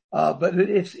 But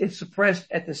it's suppressed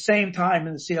at the same time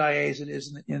in the CIA as it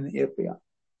is in the FBI.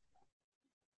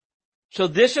 So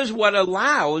this is what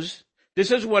allows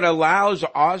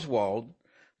Oswald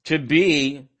to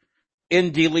be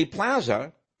in Dealey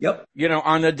Plaza. Yep.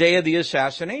 On the day of the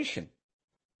assassination.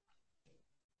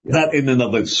 That in and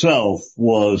of itself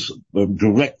was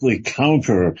directly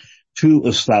counter to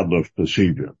established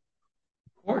procedure.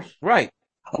 Of course. Right.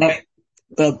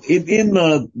 In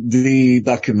the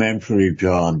documentary,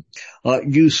 John,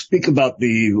 you speak about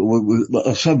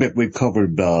a subject we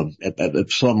covered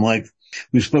at some length.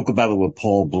 We spoke about it with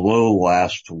Paul Blow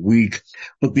last week,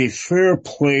 but the Fair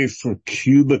Play for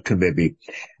Cuba Committee.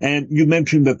 And you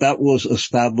mentioned that was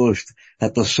established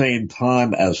at the same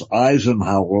time as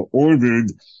Eisenhower ordered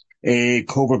a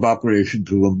covert operation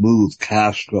to remove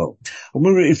Castro. I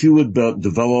wonder if you would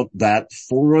develop that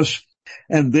for us,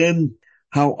 and then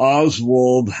how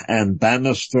Oswald and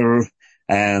Bannister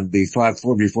and the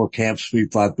 544 Camp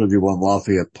Street, 531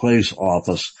 Lafayette Place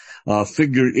office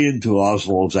figured into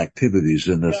Oswald's activities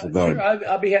in this regard. Sure.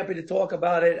 I'll be happy to talk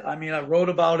about it. I mean, I wrote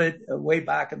about it way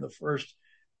back in the first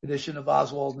edition of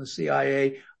Oswald and the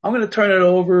CIA. I'm going to turn it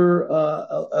over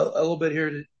a little bit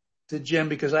here to Jim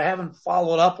because I haven't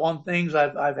followed up on things.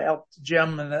 I've helped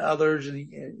Jim and others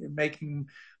in making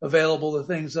available the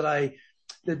things that I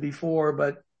did before.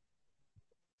 But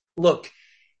look,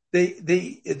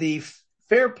 the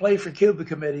Fair Play for Cuba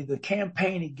Committee, the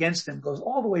campaign against him goes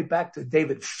all the way back to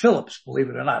David Phillips, believe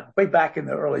it or not, way back in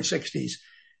the early 60s.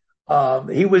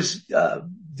 He was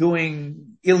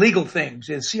doing illegal things.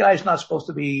 The CIA is not supposed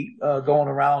to be going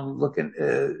around looking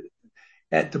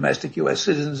at domestic U.S.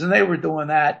 citizens, and they were doing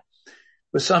that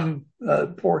with some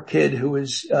poor kid who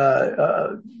was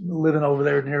living over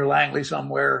there near Langley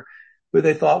somewhere, who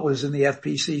they thought was in the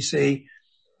FPCC.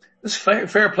 This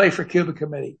Fair Play for Cuba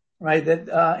Committee, right?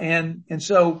 And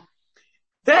so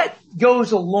that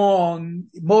goes along,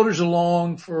 motors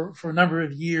along for a number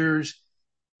of years,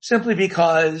 simply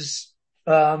because,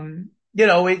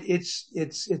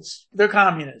 it's they're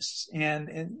communists.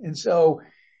 And so,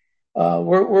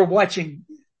 we're watching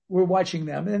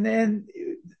them. And then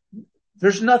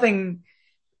there's nothing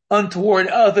untoward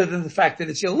other than the fact that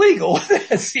it's illegal.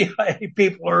 CIA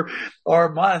people are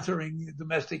monitoring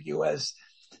domestic U.S.,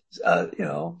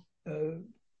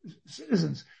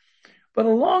 citizens. But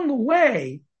along the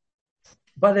way,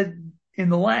 in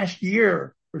the last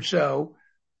year or so,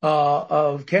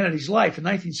 of Kennedy's life in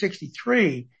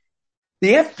 1963,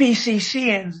 the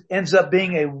FPCC ends up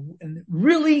being a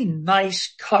really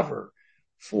nice cover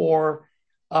for,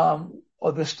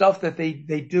 the stuff that they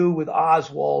do with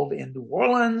Oswald in New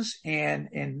Orleans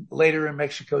and later in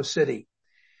Mexico City.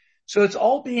 So it's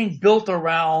all being built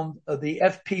around the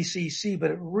FPCC,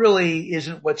 but it really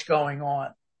isn't what's going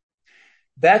on.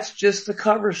 That's just the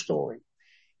cover story.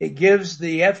 It gives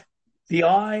the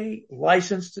FBI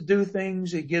license to do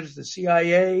things. It gives the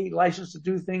CIA license to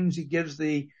do things. It gives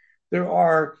there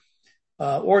are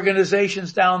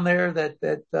organizations down there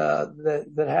that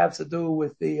have to do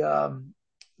with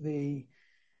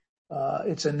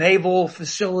it's a naval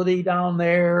facility down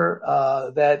there,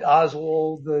 that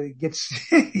Oswald gets,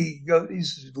 he's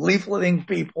leafleting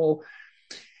people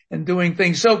and doing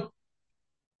things. So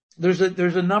there's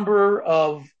a number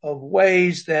of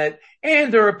ways and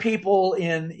there are people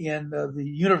in the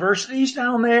universities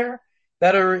down there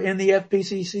that are in the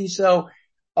FPCC. So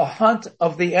a hunt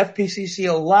of the FPCC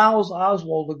allows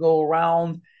Oswald to go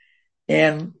around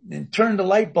and turn the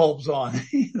light bulbs on,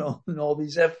 and all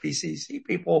these FPCC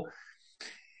people.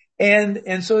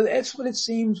 And so that's what it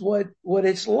seems what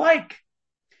it's like,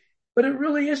 but it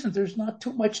really isn't. There's not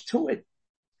too much to it.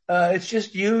 It's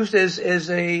just used as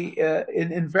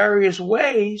in various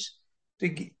ways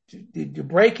to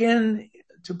break in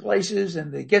to places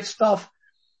and to get stuff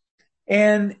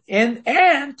and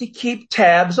to keep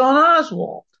tabs on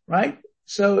Oswald, right?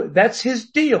 So that's his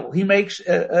deal. He makes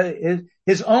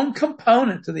his own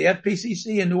component to the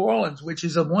FPCC in New Orleans, which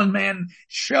is a one-man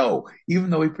show, even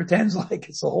though he pretends like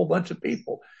it's a whole bunch of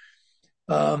people.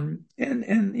 And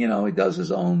he does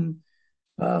his own,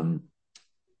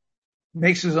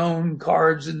 makes his own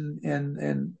cards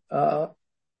and up,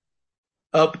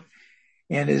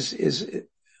 and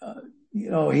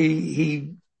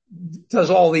he does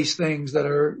all these things that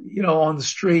are, on the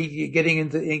street, getting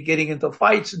into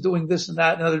fights and doing this and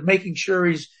that and other, making sure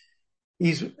he's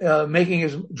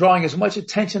drawing as much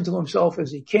attention to himself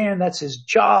as he can. That's his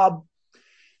job.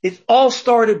 It all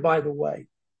started, by the way,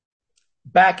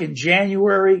 back in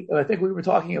January. I think we were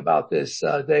talking about this,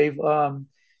 Dave,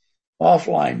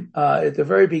 offline, at the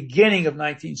very beginning of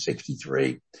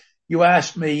 1963. You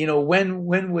asked me,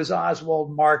 when was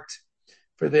Oswald marked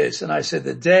for this? And I said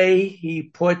the day he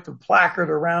put the placard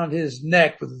around his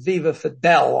neck with Viva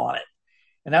Fidel on it.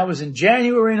 And that was in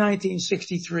January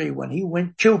 1963 when he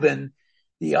went Cuban.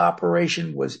 The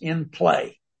operation was in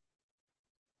play.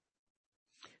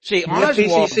 See, the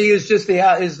Oswald, FPCC is just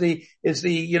the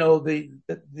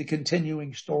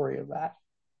continuing story of that.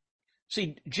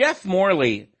 See, Jeff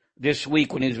Morley this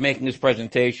week when he was making his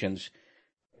presentations,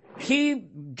 he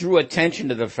drew attention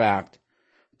to the fact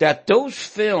that those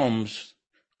films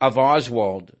of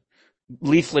Oswald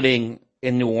leafleting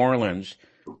in New Orleans,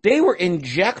 they were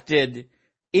injected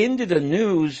into the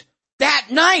news that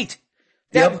night,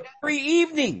 that very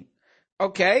evening.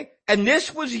 Okay. And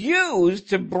this was used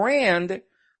to brand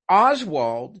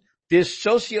Oswald, this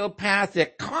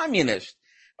sociopathic communist.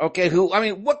 Okay.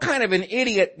 What kind of an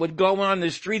idiot would go on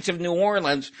the streets of New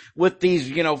Orleans with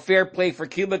these, Fair Play for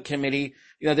Cuba committee,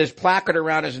 this placard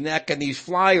around his neck and these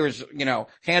flyers,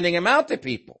 handing them out to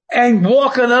people. And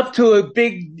walking up to a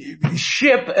big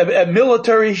ship, a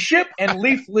military ship, and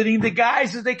leafleting the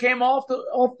guys as they came off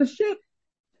the ship.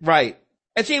 Right.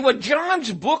 And see, what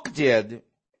John's book did,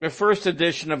 the first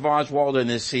edition of Oswald and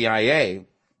the CIA,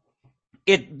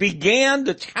 it began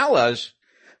to tell us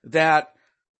that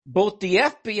both the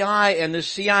FBI and the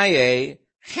CIA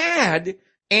had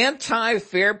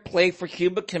anti-Fair Play for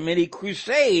Cuba committee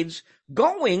crusades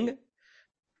going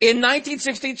in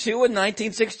 1962 and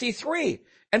 1963.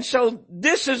 And so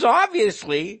this is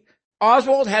obviously,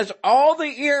 Oswald has all the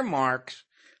earmarks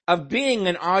of being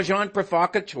an agent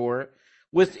provocateur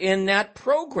within that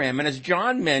program. And as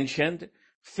John mentioned,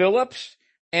 Phillips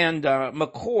and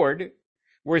McCord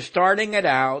were starting it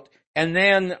out, and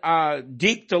then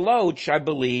Deke DeLoach, I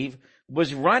believe,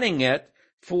 was running it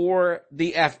for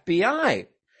the FBI.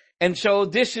 And so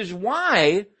this is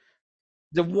why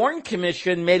the Warren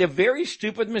Commission made a very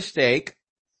stupid mistake,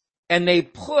 and they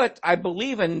put, I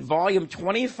believe in volume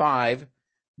 25,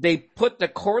 they put the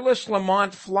Corliss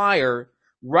Lamont flyer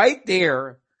right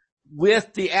there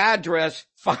with the address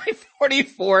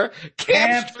 544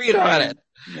 Camp Street on it.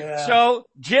 Yeah. So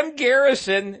Jim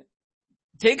Garrison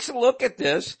takes a look at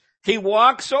this. He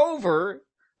walks over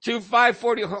to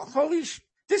 540.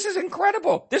 This is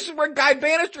incredible. This is where Guy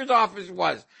Bannister's office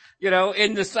was,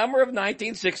 in the summer of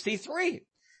 1963.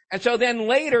 And so then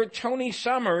later, Tony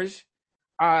Summers,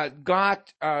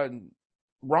 got,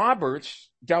 Roberts,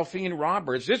 Delphine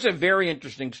Roberts. This is a very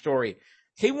interesting story.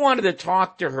 He wanted to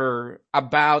talk to her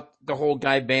about the whole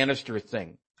Guy Bannister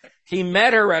thing. He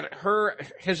met her at her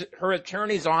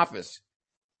attorney's office,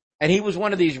 and he was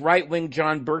one of these right-wing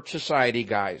John Birch Society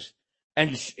guys.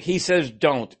 And he says,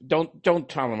 don't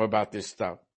tell him about this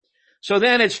stuff. So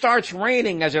then it starts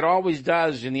raining, as it always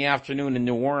does in the afternoon in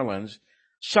New Orleans.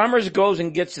 Summers goes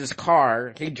and gets his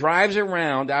car. He drives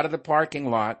around out of the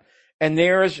parking lot, and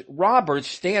there's Roberts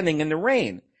standing in the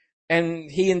rain.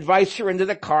 And he invites her into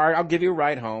the car. I'll give you a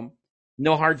ride home.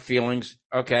 No hard feelings.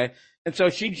 Okay. And so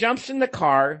she jumps in the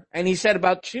car, and he said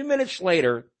about 2 minutes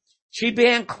later, she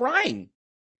began crying.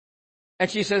 And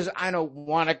she says, I don't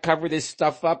want to cover this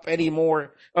stuff up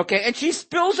anymore. Okay. And she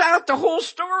spills out the whole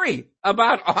story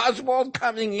about Oswald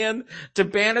coming in to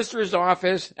Bannister's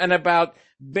office and about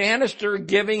Bannister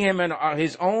giving him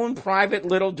his own private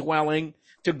little dwelling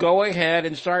to go ahead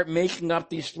and start making up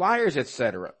these flyers,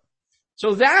 etc.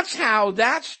 So that's how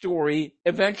that story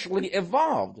eventually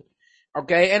evolved.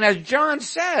 Okay. And as John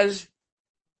says,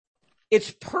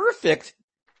 it's perfect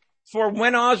for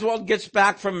when Oswald gets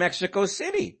back from Mexico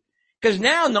City. Because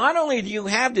now not only do you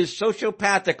have this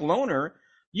sociopathic loner,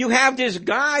 you have this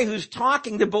guy who's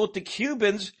talking to both the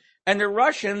Cubans and the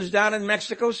Russians down in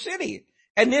Mexico City.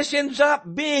 And this ends up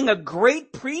being a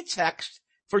great pretext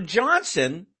for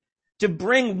Johnson to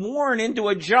bring Warren into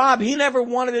a job he never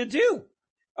wanted to do.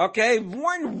 Okay,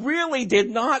 Warren really did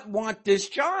not want this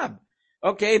job.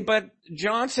 Okay, but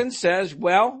Johnson says,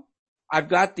 well, I've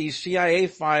got these CIA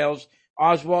files.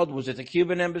 Oswald was at the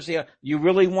Cuban embassy. You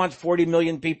really want 40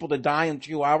 million people to die in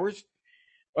 2 hours?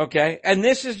 Okay.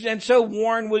 And so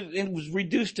Warren was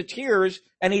reduced to tears,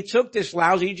 and he took this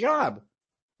lousy job.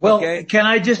 Well, okay? Can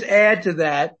I just add to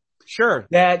that? Sure.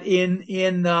 That it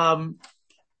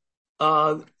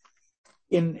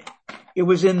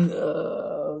was in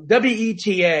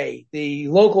WETA, the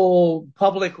local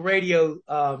public radio,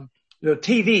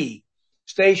 TV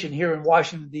station here in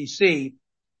Washington, D.C.,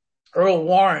 Earl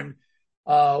Warren,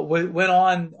 went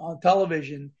on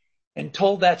television and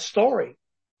told that story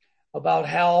about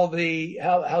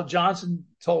how Johnson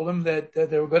told him that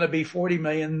there were going to be 40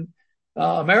 million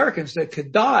Americans that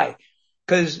could die,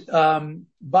 because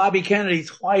Bobby Kennedy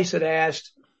twice had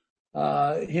asked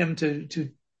him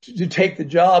to take the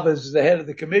job as the head of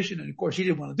the commission, and of course he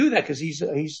didn't want to do that because he's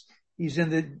in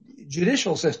the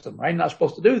judicial system, right? Not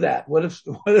supposed to do that. What if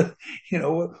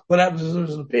what happens if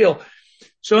there's an appeal?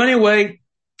 So anyway,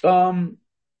 when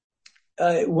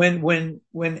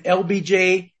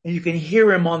LBJ, and you can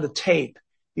hear him on the tape,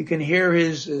 you can hear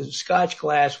his Scotch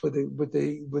glass with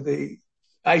the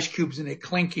ice cubes in it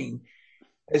clinking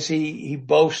as he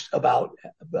boasts about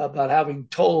having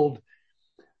told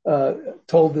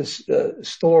this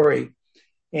story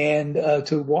and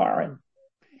to Warren.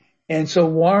 And so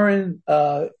Warren,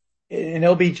 and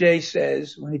LBJ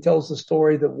says, when he tells the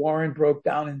story, that Warren broke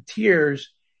down in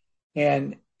tears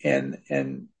and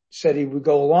said he would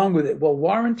go along with it. Well,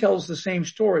 Warren tells the same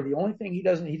story. The only thing he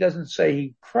doesn't say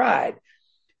he cried,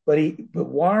 but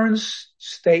Warren's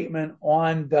statement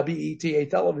on WETA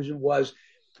television was,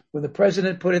 when the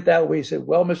president put it that way, he said,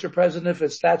 "Well, Mr. President, if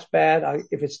it's that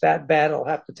bad, I'll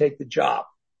have to take the job."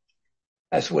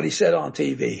 That's what he said on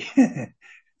TV.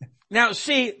 Now,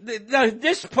 see,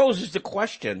 this poses the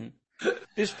question.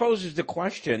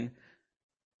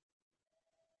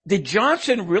 Did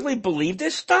Johnson really believe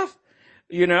this stuff?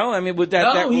 I mean, would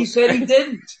that? No, he said he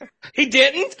didn't. He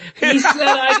didn't? He said,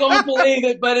 "I don't believe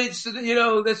it, but it's,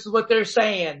 this is what they're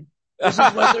saying. This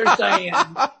is what they're saying.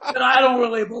 And I don't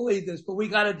really believe this, but we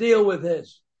got to deal with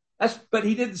this." But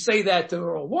he didn't say that to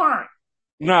Earl Warren.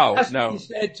 No. What he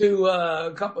said to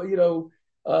a couple,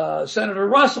 Senator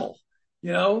Russell.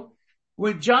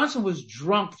 When Johnson was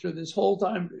drunk through this whole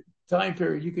time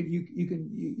period,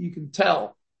 you can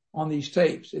tell on these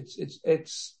tapes.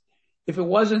 It's if it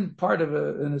wasn't part of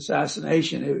an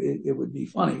assassination, it would be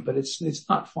funny, but it's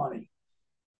not funny.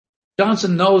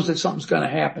 Johnson knows that something's going to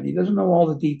happen. He doesn't know all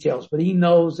the details, but he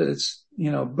knows that it's,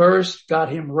 Burst got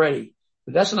him ready.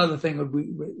 But that's another thing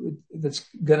that's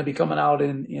going to be coming out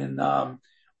in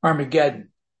Armageddon.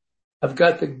 I've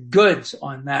got the goods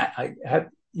on that.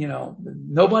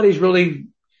 Nobody's really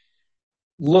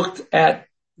looked at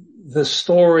the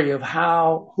story of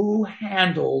who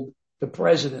handled the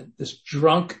president, this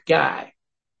drunk guy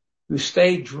who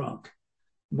stayed drunk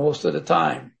most of the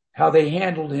time, how they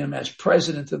handled him as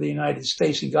president of the United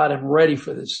States and got him ready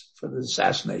for the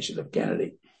assassination of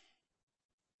Kennedy.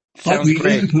 Sounds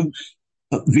great.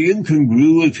 The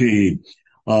incongruity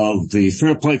of the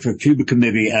Fair Play for Cuba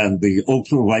Committee and the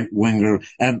ultra-right-winger,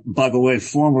 and by the way,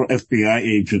 former FBI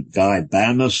agent Guy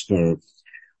Bannister,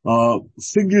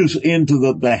 figures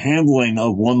into the handling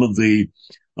of one of the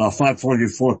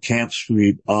 544 Camp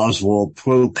Street Oswald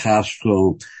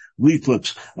pro-Castro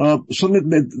leaflets.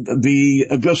 The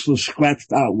address was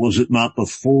scratched out, was it not,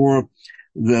 before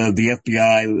the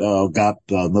FBI got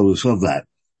notice of that?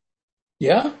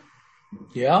 Yeah.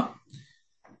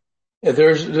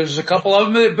 There's a couple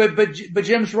of them, but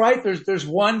Jim's right. There's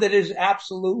one that is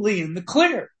absolutely in the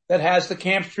clear, that has the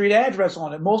Camp Street address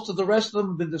on it. Most of the rest of them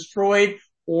have been destroyed,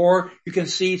 or you can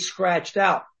see it's scratched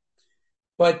out.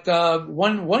 But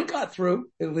one got through,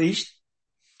 at least.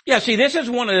 Yeah, see, this is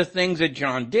one of the things that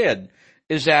John did,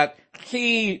 is that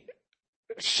he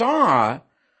saw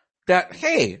that,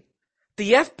 hey,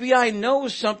 the FBI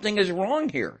knows something is wrong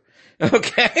here.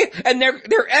 Okay? And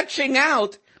they're etching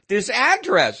out this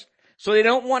address, so they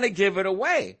don't want to give it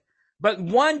away. But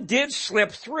one did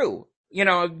slip through.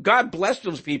 God bless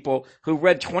those people who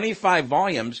read 25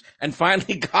 volumes and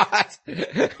finally got,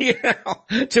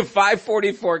 to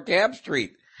 544 Camp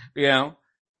Street,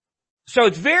 So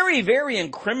it's very, very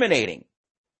incriminating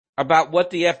about what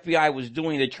the FBI was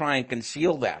doing to try and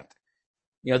conceal that.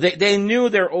 They knew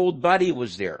their old buddy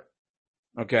was there.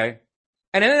 Okay.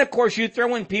 And then, of course, you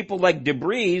throw in people like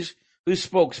DeBreeze, who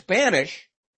spoke Spanish.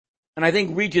 And I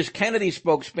think Regis Kennedy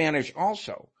spoke Spanish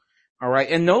also. All right.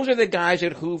 And those are the guys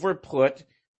that Hoover put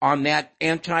on that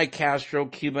anti-Castro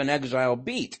Cuban exile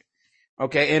beat.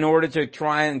 Okay. In order to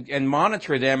try and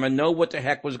monitor them and know what the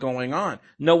heck was going on,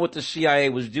 know what the CIA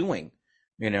was doing,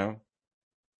 How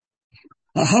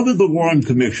did the Warren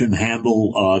Commission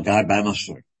handle Guy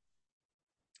Bannister?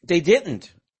 They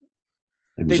didn't.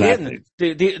 Exactly.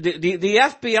 They didn't. The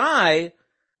FBI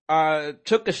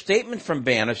took a statement from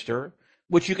Bannister,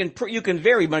 which you can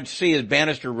very much see as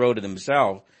Bannister wrote it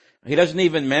himself. He doesn't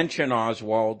even mention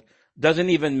Oswald, doesn't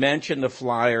even mention the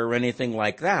flyer or anything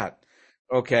like that.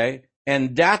 Okay.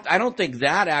 And that, I don't think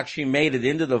that actually made it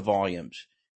into the volumes.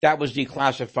 That was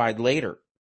declassified later.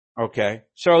 Okay.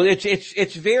 So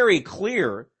it's very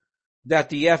clear that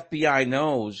the FBI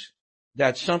knows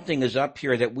that something is up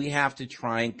here that we have to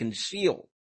try and conceal.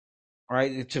 All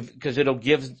right. Because it'll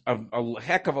give a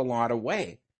heck of a lot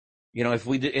away. You know, if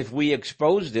we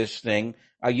expose this thing,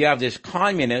 you have this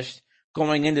communist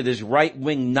going into this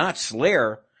right-wing nuts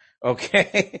lair,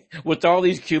 okay, with all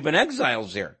these Cuban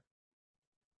exiles there.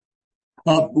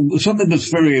 Something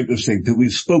that's very interesting, that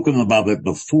we've spoken about it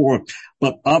before,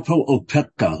 but Otto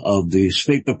Otepka of the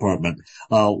State Department,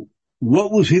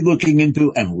 what was he looking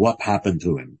into and what happened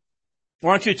to him?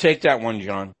 Why don't you take that one,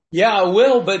 John? Yeah, I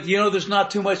will, but there's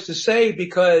not too much to say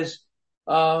because,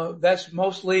 that's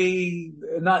mostly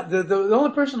not, the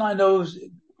only person I know who's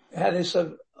had this,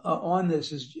 on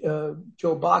this is,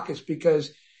 Joe Bacchus,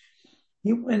 because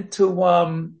he went to,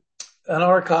 an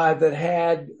archive that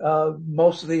had,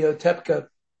 most of the Otepka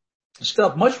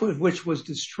stuff, much of which was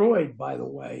destroyed, by the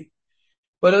way.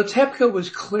 But Otepka was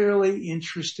clearly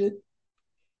interested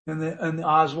in the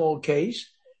Oswald case.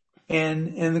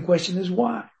 And the question is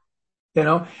why,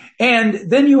 and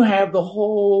then you have the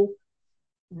whole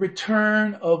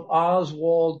return of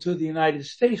Oswald to the United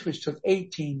States, which took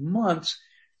 18 months.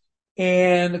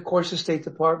 And of course, the State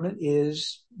Department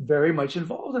is very much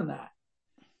involved in that.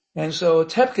 And so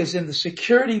Otepka is in the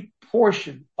security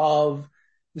portion of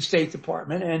the State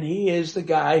Department, and he is the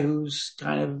guy who's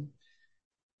kind of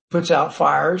puts out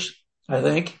fires, I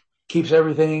think, keeps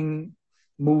everything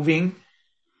moving.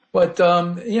 But,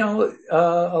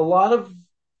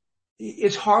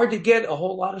 it's hard to get a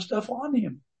whole lot of stuff on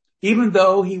him, even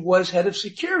though he was head of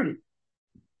security,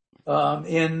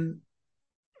 in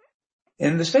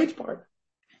the State Department.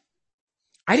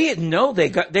 I didn't know they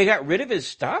got rid of his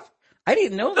stuff. I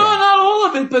didn't know that. No, not all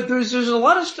of it, but there's a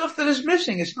lot of stuff that is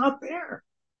missing. It's not there.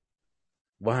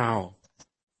 Wow.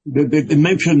 They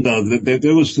mentioned that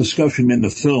there was discussion in the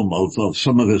film of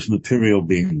some of this material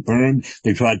being burned.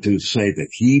 They tried to say that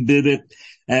he did it.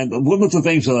 And one of the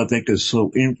things that I think is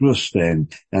so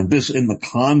interesting, and this in the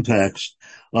context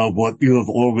of what you have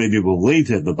already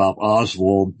related about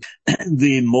Oswald,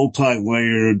 the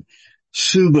multi-layered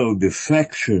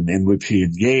pseudo-defection in which he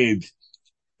engaged,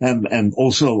 and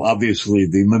also obviously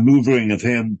the maneuvering of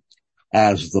him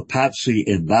as the patsy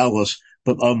in Dallas.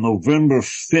 But on November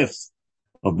 5th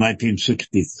of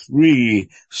 1963,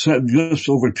 just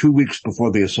over 2 weeks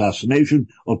before the assassination,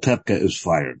 Otepka is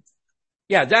fired.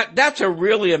 Yeah, that's a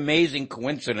really amazing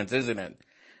coincidence, isn't it?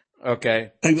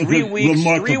 Okay. 3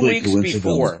 weeks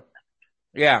before.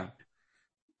 Yeah.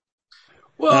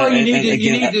 Well, you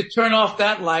need to turn off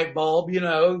that light bulb,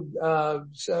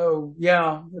 so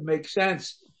yeah, it makes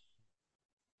sense.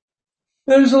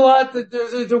 There's a lot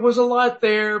there was a lot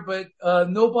there, but,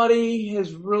 nobody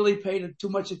has really paid too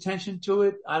much attention to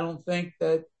it. I don't think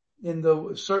that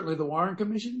certainly the Warren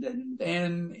Commission didn't.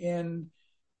 And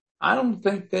I don't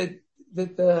think that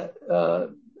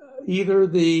either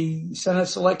the Senate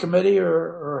Select Committee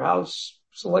or House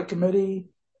Select Committee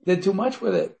did too much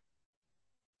with it.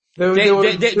 They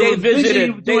were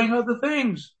busy doing other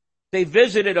things. They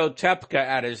visited Otepka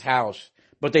at his house,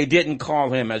 but they didn't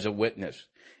call him as a witness.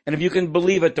 And if you can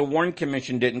believe it, the Warren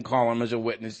Commission didn't call him as a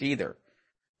witness either.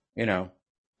 Yeah,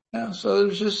 so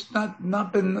there's just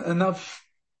not been enough,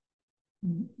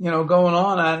 going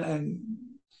on. And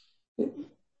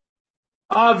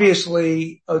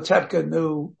obviously Otepka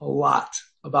knew a lot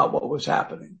about what was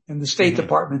happening, and the State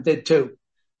Department did too,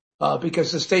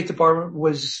 because the State Department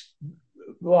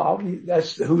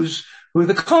that's who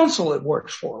the consulate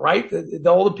works for, right?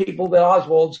 All the people that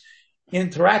Oswald's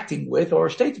interacting with are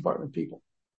State Department people.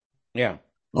 Yeah.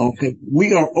 Okay.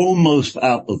 We are almost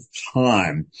out of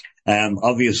time. And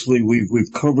obviously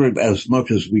we've covered as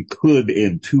much as we could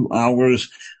in 2 hours.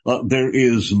 There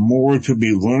is more to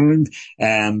be learned.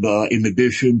 And, in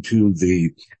addition to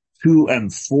the 2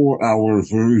 and 4 hour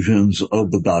versions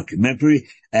of the documentary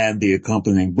and the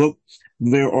accompanying book,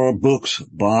 there are books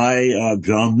by,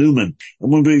 John Newman. I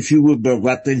wonder if you would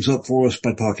wrap things up for us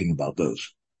by talking about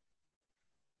those.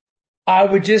 I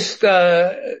would just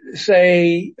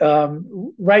say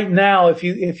right now, if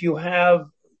you have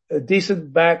a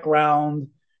decent background,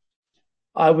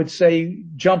 I would say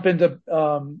jump into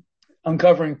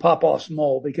uncovering Popoff's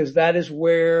mole, because that is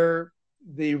where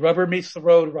the rubber meets the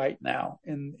road right now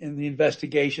in the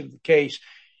investigation of the case.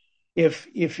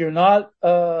 If you're not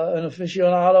an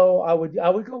aficionado, I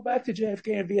would go back to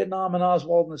JFK and Vietnam and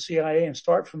Oswald and the CIA and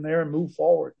start from there and move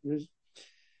forward.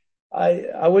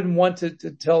 I wouldn't want to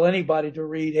tell anybody to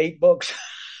read 8 books.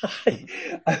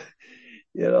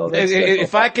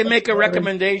 If I can make a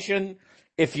recommendation,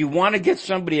 if you want to get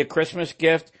somebody a Christmas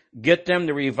gift, get them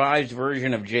the revised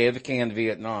version of JFK in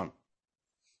Vietnam.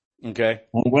 Okay.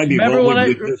 Remember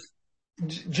when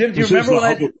Jim, do you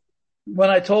remember when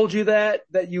I told you that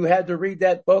you had to read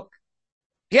that book?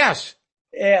 Yes.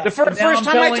 Yeah. The first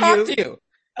time I talked to you.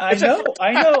 I know.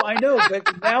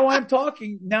 But now I'm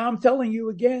telling you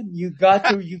again, you've got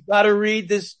to read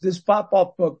this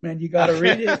pop-up book, man. You got to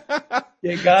read it.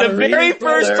 You got to read it.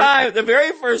 The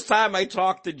very first time I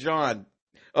talked to John.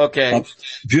 Okay.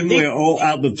 Jim, we're all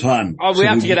out of time. Oh, we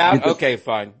have to get out? Okay,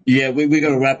 fine. Yeah, we got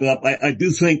to wrap it up. I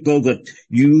do think though that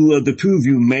you, the two of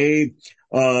you may,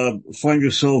 find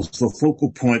yourselves the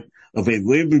focal point of a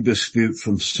labor dispute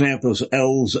from Santa's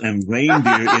elves and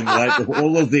reindeer in light of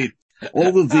all of the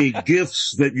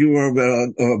gifts that you are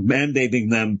mandating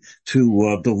them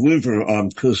to deliver on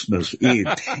Christmas Eve.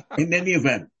 In any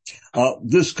event,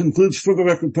 this concludes For the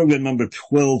Record program number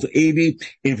 1280,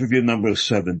 interview number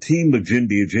 17 with Jim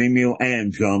DiGiamio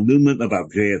and John Newman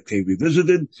about JFK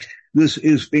Revisited. This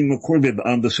is being recorded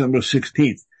on December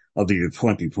 16th of the year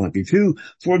 2022.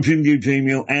 For Jim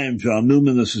DiGiamio and John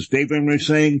Newman, this is Dave Emery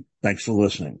saying thanks for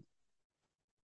listening.